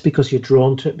do this because you're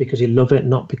drawn to it, because you love it,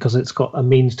 not because it's got a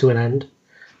means to an end.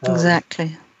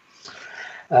 Exactly.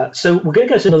 So we're going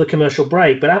to go to another commercial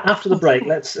break, but after the break,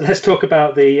 let's talk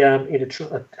about the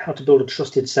how to build a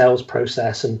trusted sales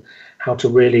process and how to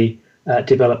really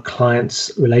develop clients'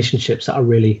 relationships that are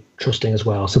really trusting as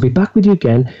well. So we'll be back with you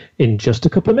again in just a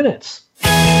couple of minutes.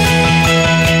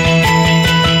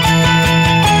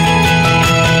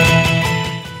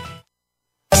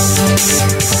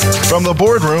 From the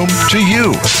boardroom to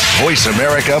you, Voice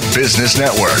America Business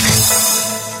Network.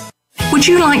 Would Would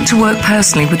you like to work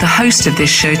personally with the host of this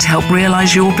show to help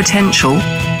realize your potential?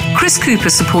 Chris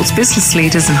Cooper supports business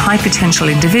leaders and high potential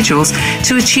individuals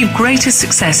to achieve greater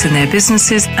success in their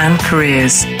businesses and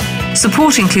careers.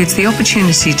 Support includes the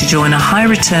opportunity to join a high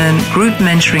return group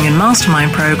mentoring and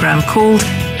mastermind program called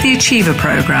the Achiever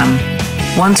Program.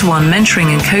 One-to-one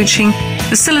mentoring and coaching,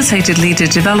 facilitated leader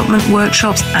development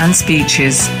workshops and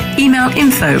speeches. Email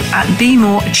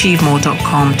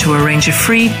info@bemoreachievemore.com to arrange a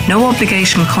free, no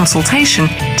obligation consultation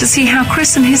to see how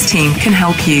Chris and his team can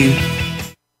help you.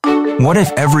 What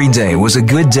if every day was a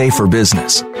good day for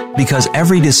business? Because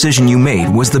every decision you made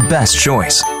was the best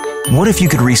choice. What if you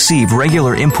could receive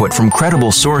regular input from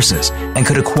credible sources and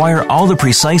could acquire all the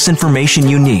precise information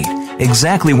you need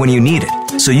exactly when you need it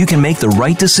so you can make the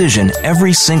right decision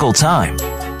every single time?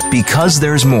 Because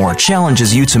There's More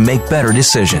challenges you to make better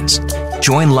decisions.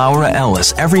 Join Laura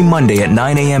Ellis every Monday at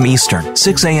 9 a.m. Eastern,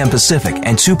 6 a.m. Pacific,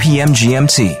 and 2 p.m.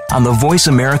 GMT on the Voice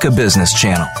America Business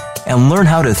Channel and learn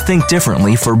how to think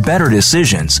differently for better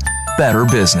decisions, better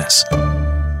business.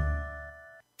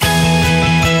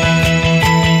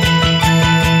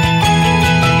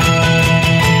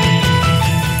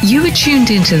 You are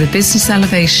tuned into the Business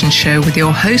Elevation Show with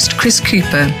your host, Chris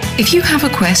Cooper. If you have a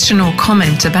question or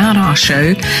comment about our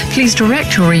show, please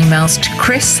direct your emails to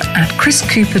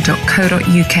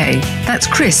chris@chriscooper.co.uk. That's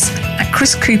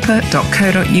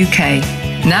chris@chriscooper.co.uk.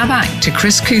 Now back to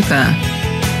Chris Cooper.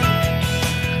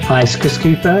 Hi, it's Chris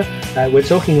Cooper. We're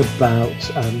talking about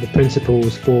the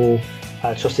principles for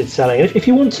trusted selling. If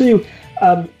you want to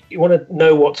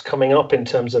know what's coming up in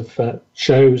terms of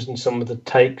shows and some of the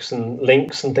takes and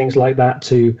links and things like that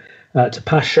to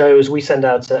past shows, we send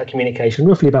out a communication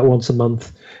roughly about once a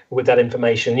month with that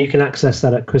information. You can access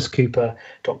that at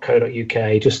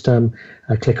chriscooper.co.uk. Just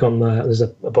click on there's a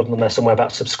button on there somewhere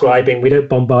about subscribing. We don't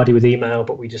bombard you with email,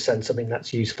 but we just send something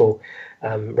that's useful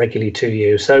regularly to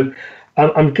you. So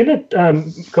I'm going to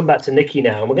come back to Nicci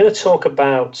now, and we're going to talk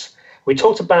about. We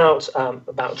talked about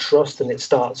trust, and it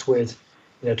starts with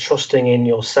trusting in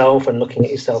yourself and looking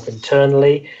at yourself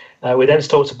internally. We then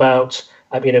talked about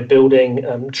building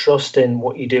trust in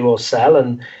what you do or sell,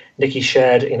 and Nicci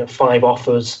shared 5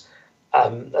 offers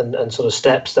and sort of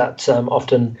steps that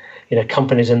often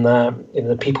companies in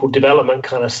the people development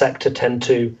kind of sector tend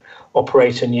to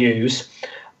operate and use.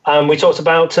 We talked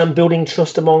about building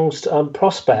trust amongst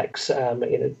prospects,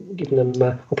 giving them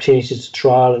opportunities to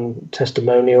trial and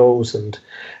testimonials and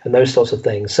those sorts of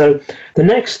things. So the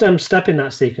next step in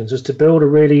that sequence was to build a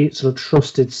really sort of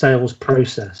trusted sales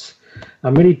process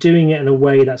and really doing it in a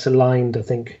way that's aligned, I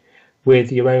think,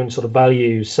 with your own sort of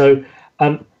values. So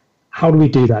how do we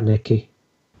do that, Nicci?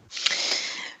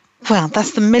 Well,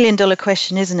 that's the $1 million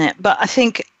question, isn't it? But I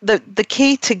think the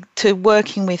key to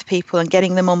working with people and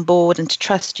getting them on board and to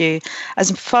trust you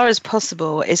as far as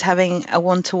possible is having a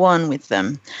one-to-one with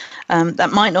them.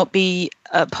 That might not be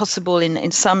possible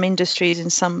in some industries, in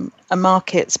some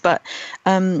markets, but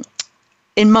in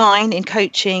mine, in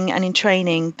coaching and in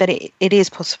training, that it is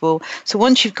possible. So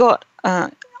once you've got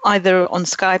either on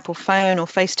Skype or phone or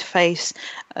face-to-face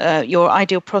your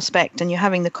ideal prospect and you're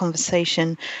having the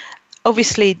conversation,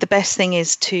 obviously, the best thing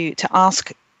is to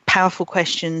ask powerful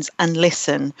questions and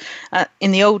listen.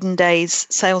 In the olden days,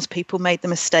 salespeople made the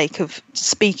mistake of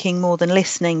speaking more than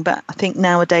listening, but I think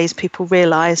nowadays people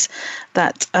realise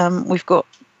that we've got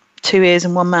 2 ears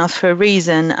and 1 mouth for a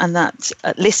reason, and that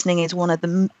listening is one of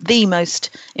the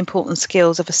most important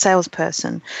skills of a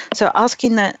salesperson. So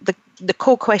asking the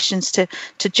core questions to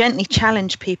gently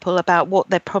challenge people about what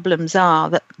their problems are,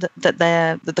 that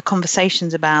the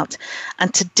conversation's about,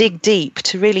 and to dig deep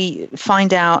to really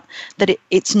find out that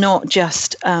it's not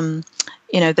just they're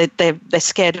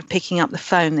scared of picking up the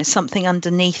phone. There's something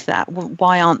underneath that.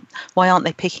 Why aren't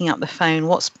they picking up the phone?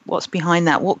 What's behind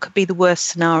that? What could be the worst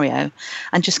scenario?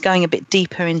 And just going a bit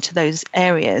deeper into those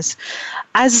areas,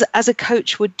 as a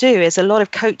coach would do. There's a lot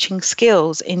of coaching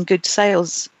skills in good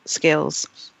sales skills.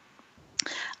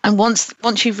 And once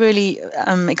you've really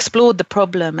explored the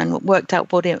problem and worked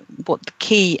out what the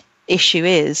key issue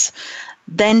is,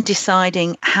 then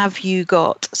deciding, have you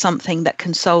got something that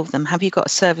can solve them? Have you got a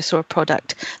service or a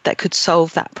product that could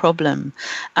solve that problem?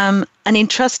 And in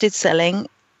trusted selling,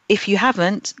 if you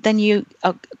haven't, then you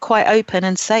are quite open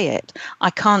and say it. I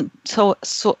can't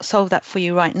solve that for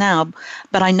you right now,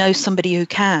 but I know somebody who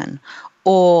can.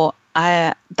 Or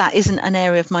that isn't an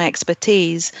area of my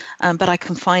expertise, but I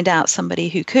can find out somebody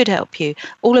who could help you.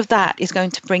 All of that is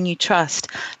going to bring you trust.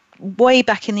 Way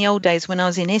back in the old days when I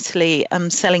was in Italy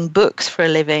selling books for a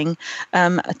living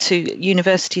to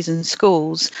universities and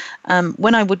schools,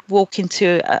 when I would walk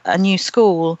into a new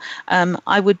school,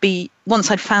 I would be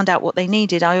once I'd found out what they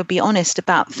needed, I would be honest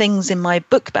about things in my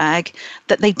book bag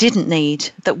that they didn't need,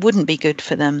 that wouldn't be good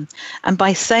for them. And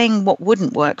by saying what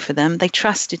wouldn't work for them, they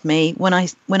trusted me when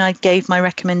I gave my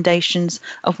recommendations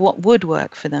of what would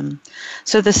work for them.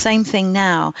 So the same thing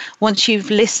now. Once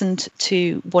you've listened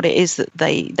to what it is that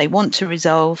they want to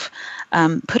resolve,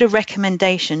 put a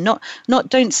recommendation. Not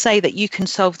don't say that you can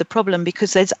solve the problem,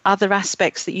 because there's other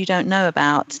aspects that you don't know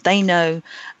about. They know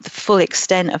the full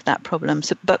extent of that problem.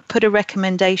 So, but put a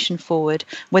recommendation forward,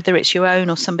 whether it's your own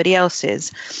or somebody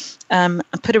else's.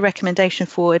 Put a recommendation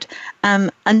forward,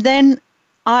 and then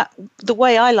the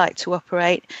way I like to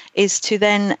operate is to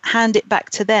then hand it back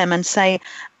to them and say,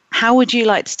 how would you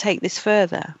like to take this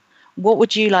further? What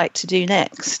would you like to do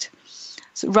next?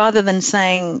 So rather than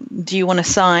saying, do you want to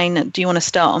sign? Do you want to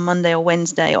start on Monday or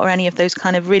Wednesday, or any of those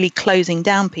kind of really closing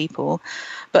down people,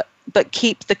 but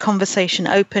keep the conversation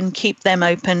open, keep them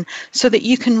open, so that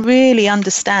you can really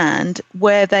understand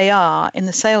where they are in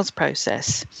the sales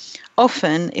process.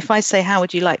 Often, if I say, how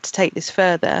would you like to take this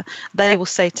further? They will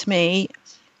say to me,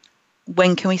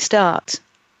 when can we start?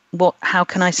 How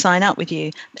can I sign up with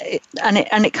you? And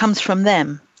it comes from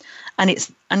them.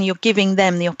 And you're giving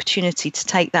them the opportunity to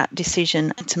take that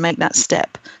decision and to make that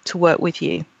step to work with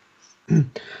you.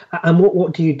 And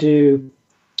what do you do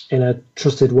in a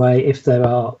trusted way if there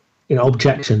are,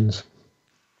 objections?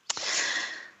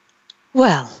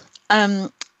 Well,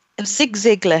 Zig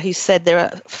Ziglar, who said there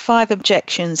are 5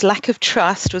 objections, lack of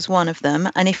trust was one of them.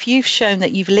 And if you've shown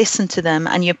that you've listened to them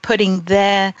and you're putting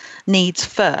their needs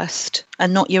first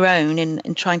and not your own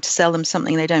in trying to sell them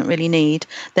something they don't really need,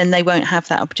 then they won't have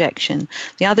that objection.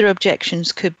 The other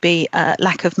objections could be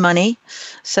lack of money.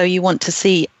 So you want to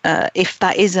see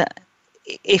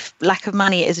if lack of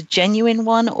money is a genuine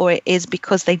one, or it is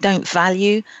because they don't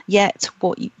value yet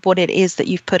what it is that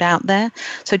you've put out there.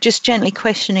 So just gently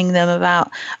questioning them about,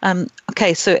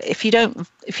 okay, so if you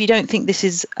don't think this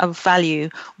is of value,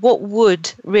 what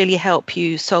would really help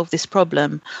you solve this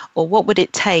problem, or what would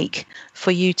it take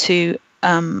for you to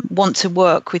want to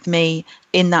work with me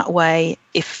in that way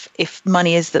if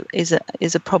money is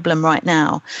a problem right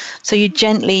now? So you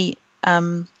gently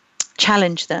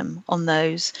challenge them on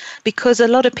those, because a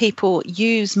lot of people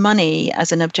use money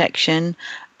as an objection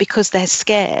because they're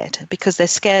scared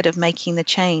of making the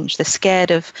change. They're scared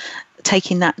of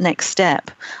taking that next step.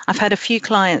 I've had a few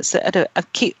clients that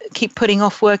keep putting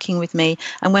off working with me,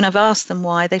 and when I've asked them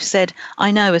why, they've said, I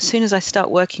know as soon as I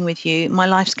start working with you, my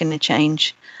life's going to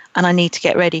change, and I need to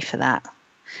get ready for that.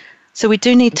 So we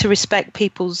do need to respect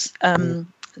people's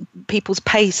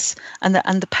pace and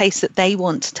the pace that they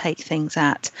want to take things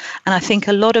at. And I think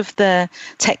a lot of the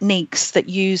techniques that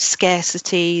use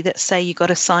scarcity, that say you got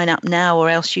to sign up now or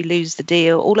else you lose the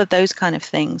deal, all of those kind of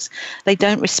things, they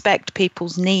don't respect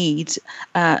people's needs,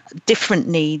 different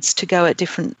needs to go at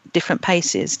different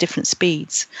paces, different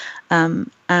speeds. And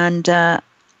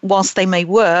whilst they may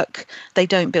work, they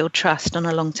don't build trust on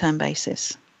a long-term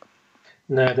basis.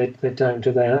 No, they don't,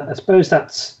 do they? I suppose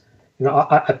that's,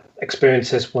 I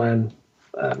experienced this when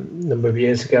a number of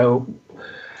years ago,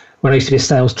 when I used to be a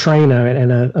sales trainer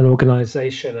in an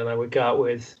organisation, and I would go out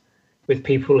with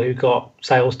people who got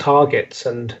sales targets,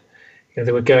 and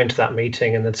they would go into that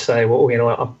meeting and they'd say, well,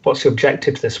 what's the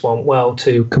objective to this one? Well,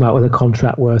 to come out with a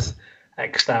contract worth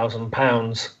X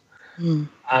 £1,000.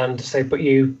 And say, but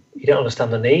you don't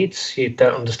understand the needs. You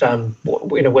don't understand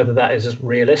whether that is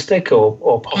realistic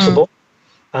or possible.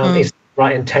 It's the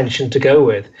right intention to go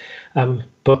with.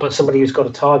 But somebody who's got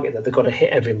a target that they've got to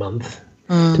hit every month,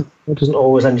 it doesn't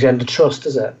always engender trust,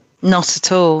 does it? Not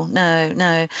at all.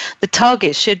 No. The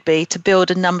target should be to build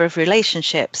a number of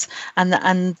relationships, and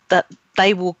that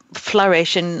they will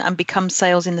flourish and become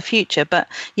sales in the future. But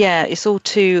yeah, it's all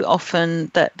too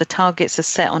often that the targets are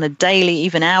set on a daily,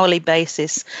 even hourly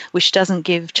basis, which doesn't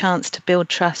give chance to build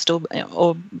trust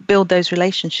or build those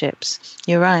relationships.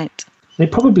 You're right.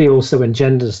 It probably also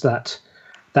engenders that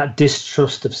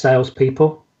distrust of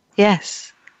salespeople.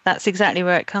 Yes, that's exactly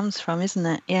where it comes from, isn't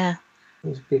it? Yeah.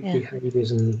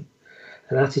 Behaviours and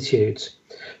attitudes.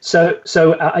 So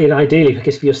ideally,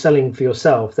 because if you're selling for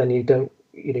yourself, then you don't.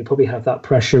 You probably have that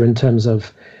pressure in terms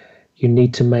of you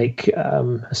need to make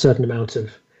a certain amount of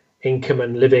income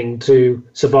and living to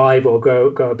survive or grow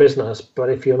a business. But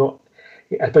if you're not,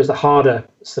 I suppose the harder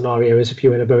scenario is if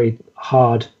you're in a very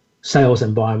hard sales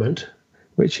environment,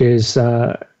 which is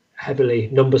heavily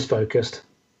numbers focused.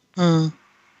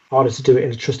 Harder to do it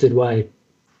in a trusted way.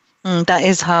 That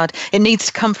is hard. It needs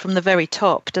to come from the very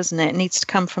top, doesn't it? It needs to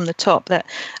come from the top. The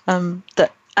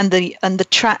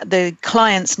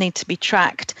clients need to be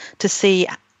tracked to see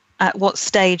at what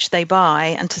stage they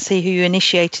buy and to see who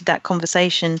initiated that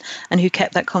conversation and who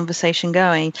kept that conversation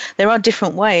going. There are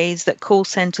different ways that call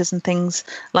centres and things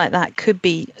like that could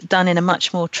be done in a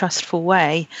much more trustful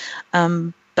way,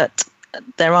 but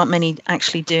there aren't many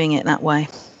actually doing it that way.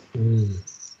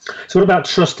 So what about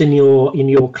trust in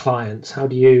your clients? How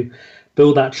do you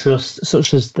build that trust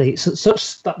such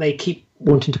that they keep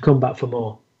wanting to come back for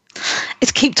more?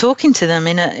 It's keep talking to them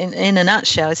in a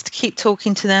nutshell. It's to keep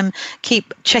talking to them,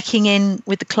 keep checking in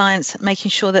with the clients, making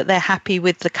sure that they're happy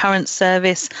with the current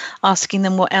service, asking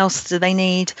them what else do they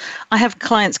need. I have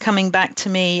clients coming back to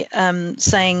me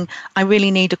saying, I really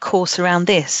need a course around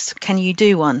this. Can you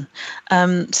do one?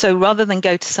 So rather than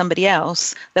go to somebody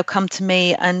else, they'll come to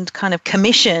me and kind of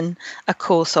commission a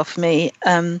course off me,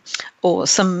 or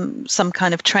some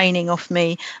kind of training off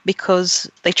me, because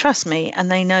they trust me and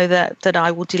they know that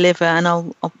I will deliver, and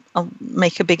I'll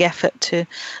make a big effort to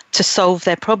solve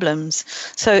their problems.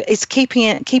 So it's keeping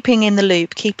in the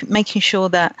loop, making sure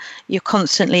that you're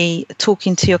constantly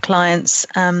talking to your clients,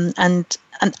 and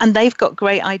they've got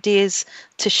great ideas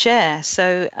to share.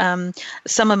 So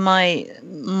some of my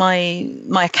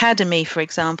academy, for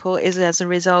example, is as a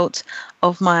result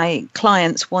of my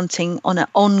clients wanting on an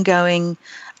ongoing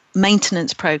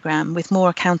maintenance program with more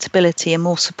accountability and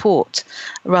more support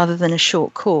rather than a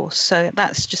short course. So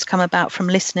that's just come about from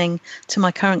listening to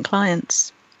my current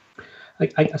clients.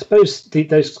 I suppose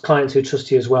those clients who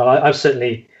trust you as well, I've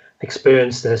certainly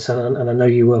experienced this, and I know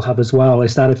you will have as well,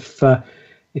 is that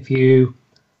if you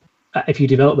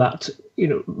develop that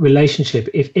relationship,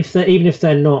 even if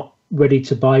they're not ready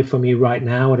to buy from you right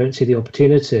now, I don't see the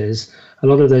opportunities, a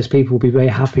lot of those people will be very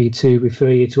happy to refer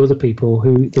you to other people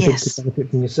who benefit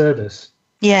from your service.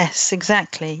 Yes,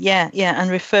 exactly. Yeah.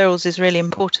 And referrals is really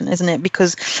important, isn't it?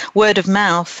 Because word of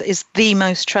mouth is the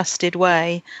most trusted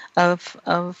way of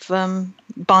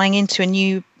buying into a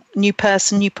new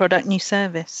person, new product, new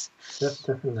service.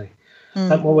 Definitely.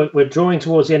 Well, we're drawing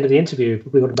towards the end of the interview.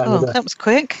 We've got about that was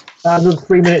quick. Another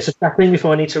 3 minutes of chatting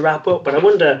before I need to wrap up. But I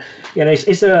wonder,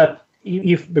 is there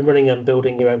you've been running and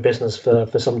building your own business for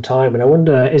some time, and I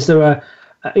wonder, is there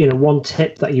one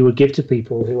tip that you would give to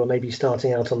people who are maybe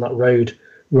starting out on that road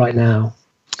right now?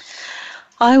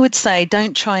 I would say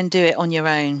don't try and do it on your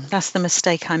own. That's the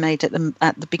mistake I made at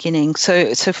the beginning.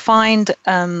 So find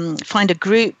a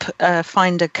group,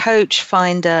 find a coach,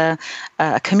 find a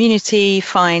community,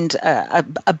 find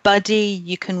a buddy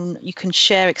you can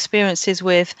share experiences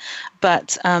with.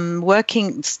 But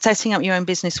setting up your own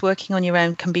business, working on your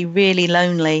own can be really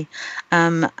lonely,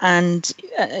 and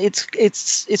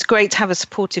it's great to have a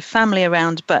supportive family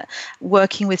around. But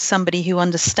working with somebody who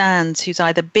understands, who's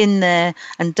either been there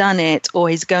and done it,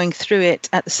 or is going through it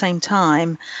at the same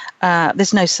time,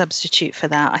 there's no substitute for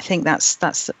that. I think that's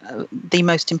the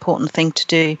most important thing to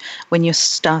do when you're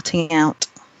starting out.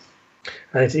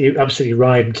 And you're absolutely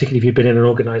right, particularly if you've been in an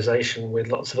organisation with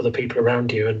lots of other people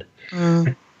around you,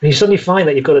 and you suddenly find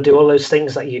that you've got to do all those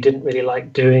things that you didn't really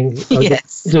like doing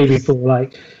do before.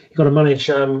 Like you've got to manage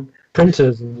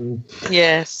printers and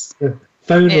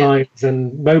phone lines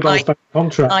and mobile phone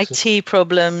contracts, IT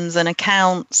problems and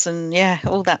accounts and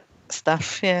all that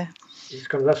stuff. Yeah,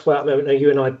 that's where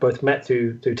you and I both met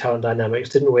through Talent Dynamics,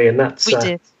 didn't we? And that's we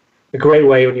did. A great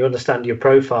way when you understand your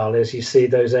profile is you see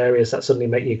those areas that suddenly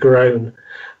make you groan.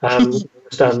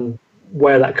 Understand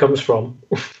where that comes from.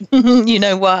 You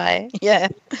know why? Yeah.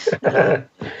 I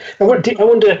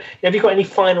wonder, have you got any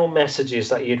final messages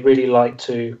that you'd really like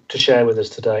to share with us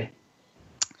today?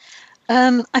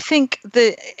 I think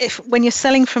that when you're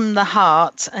selling from the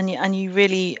heart and you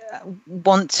really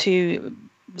want to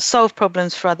solve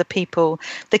problems for other people,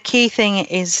 the key thing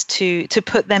is to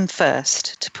put them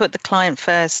first, to put the client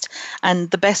first, and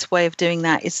the best way of doing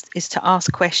that is to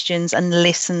ask questions and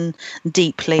listen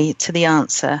deeply to the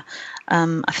answer.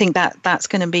 I think that's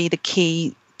going to be the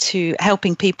key to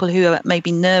helping people who are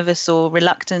maybe nervous or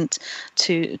reluctant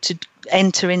to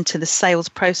enter into the sales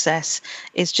process,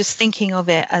 is just thinking of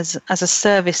it as a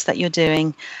service that you're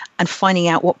doing and finding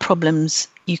out what problems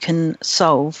you can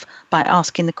solve by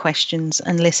asking the questions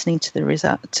and listening to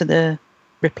the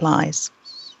replies.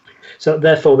 So it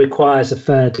therefore requires a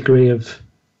fair degree of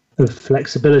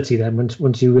flexibility then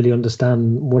once you really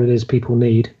understand what it is people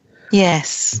need.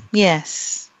 Yes.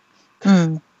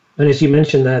 And as you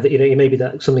mentioned there, that maybe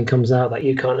that something comes out that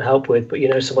you can't help with, but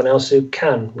someone else who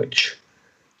can, which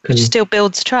still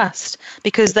builds trust,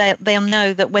 because they'll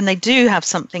know that when they do have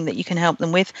something that you can help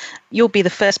them with, you'll be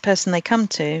the first person they come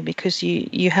to because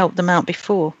you helped them out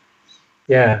before.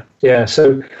 Yeah.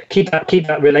 So keep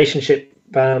that relationship,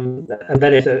 and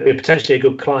then if potentially a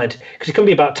good client, because it can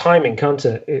be about timing, can't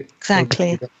it?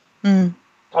 Exactly. I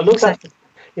love that.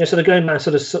 sort of going back,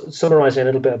 sort of summarising a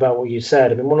little bit about what you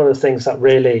said. I mean, one of the things that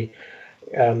really,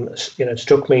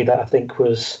 struck me that I think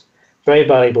was very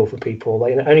valuable for people.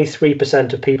 Like, only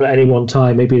 3% of people at any one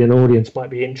time, maybe in an audience, might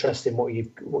be interested in what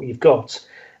you've got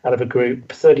out of a group.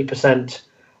 30%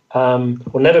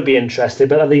 will never be interested,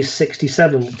 but at least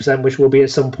 67% which will be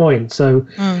at some point. So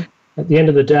at the end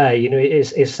of the day,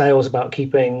 is sales about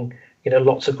keeping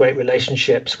lots of great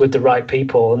relationships with the right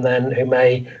people, and then who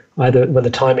may either, when the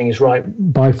timing is right,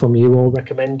 buy from you or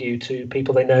recommend you to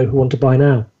people they know who want to buy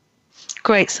now.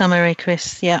 Great summary,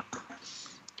 Chris. Yeah.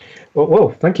 Well,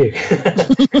 thank you.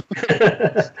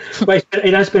 Well,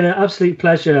 it has been an absolute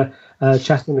pleasure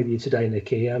chatting with you today,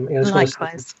 Nicci.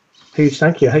 Likewise. Huge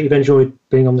thank you. I hope you've enjoyed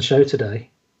being on the show today.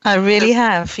 I really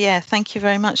have. Yeah, thank you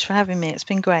very much for having me. It's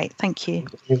been great. Thank you.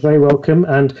 You're very welcome.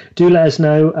 And do let us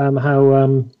know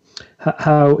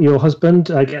how your husband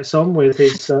gets on with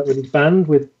his band,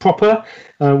 with Proper.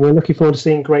 We're looking forward to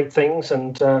seeing great things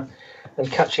and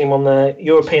catching him on the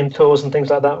European tours and things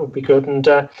like that would be good. And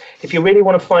if you really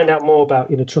want to find out more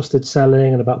about trusted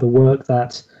selling and about the work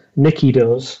that Nicci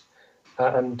does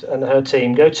and her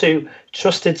team, go to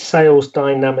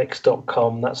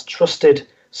trustedsalesdynamics.com. That's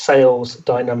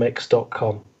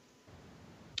trustedsalesdynamics.com.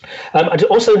 And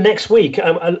also next week,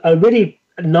 a really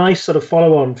nice sort of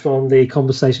follow-on from the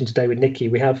conversation today with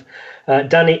Nicci. We have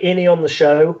Danny Inney on the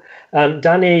show.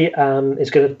 Danny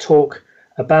is going to talk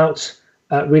about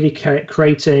really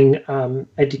creating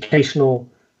educational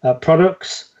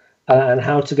products and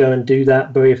how to go and do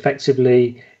that very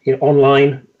effectively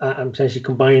online and potentially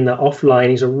combining that offline.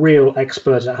 He's a real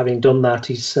expert at having done that.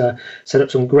 He's set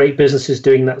up some great businesses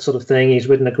doing that sort of thing. He's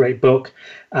written a great book.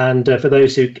 And for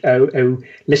those who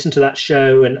listen to that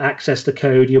show and access the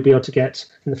code, you'll be able to get,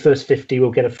 in the first 50,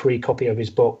 we'll get a free copy of his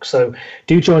book. So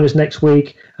do join us next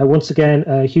week. Once again,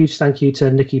 a huge thank you to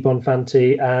Nicci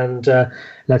Bonfanti, and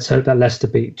let's hope that Leicester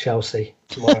beat Chelsea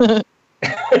tomorrow.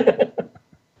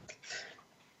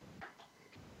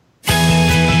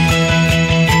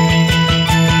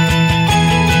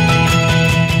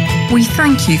 We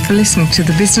thank you for listening to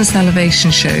the Business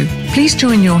Elevation Show. Please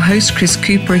join your host, Chris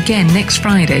Cooper, again next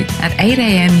Friday at 8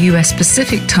 a.m. US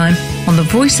Pacific Time on the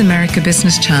Voice America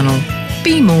Business Channel.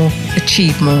 Be more,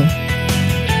 achieve more.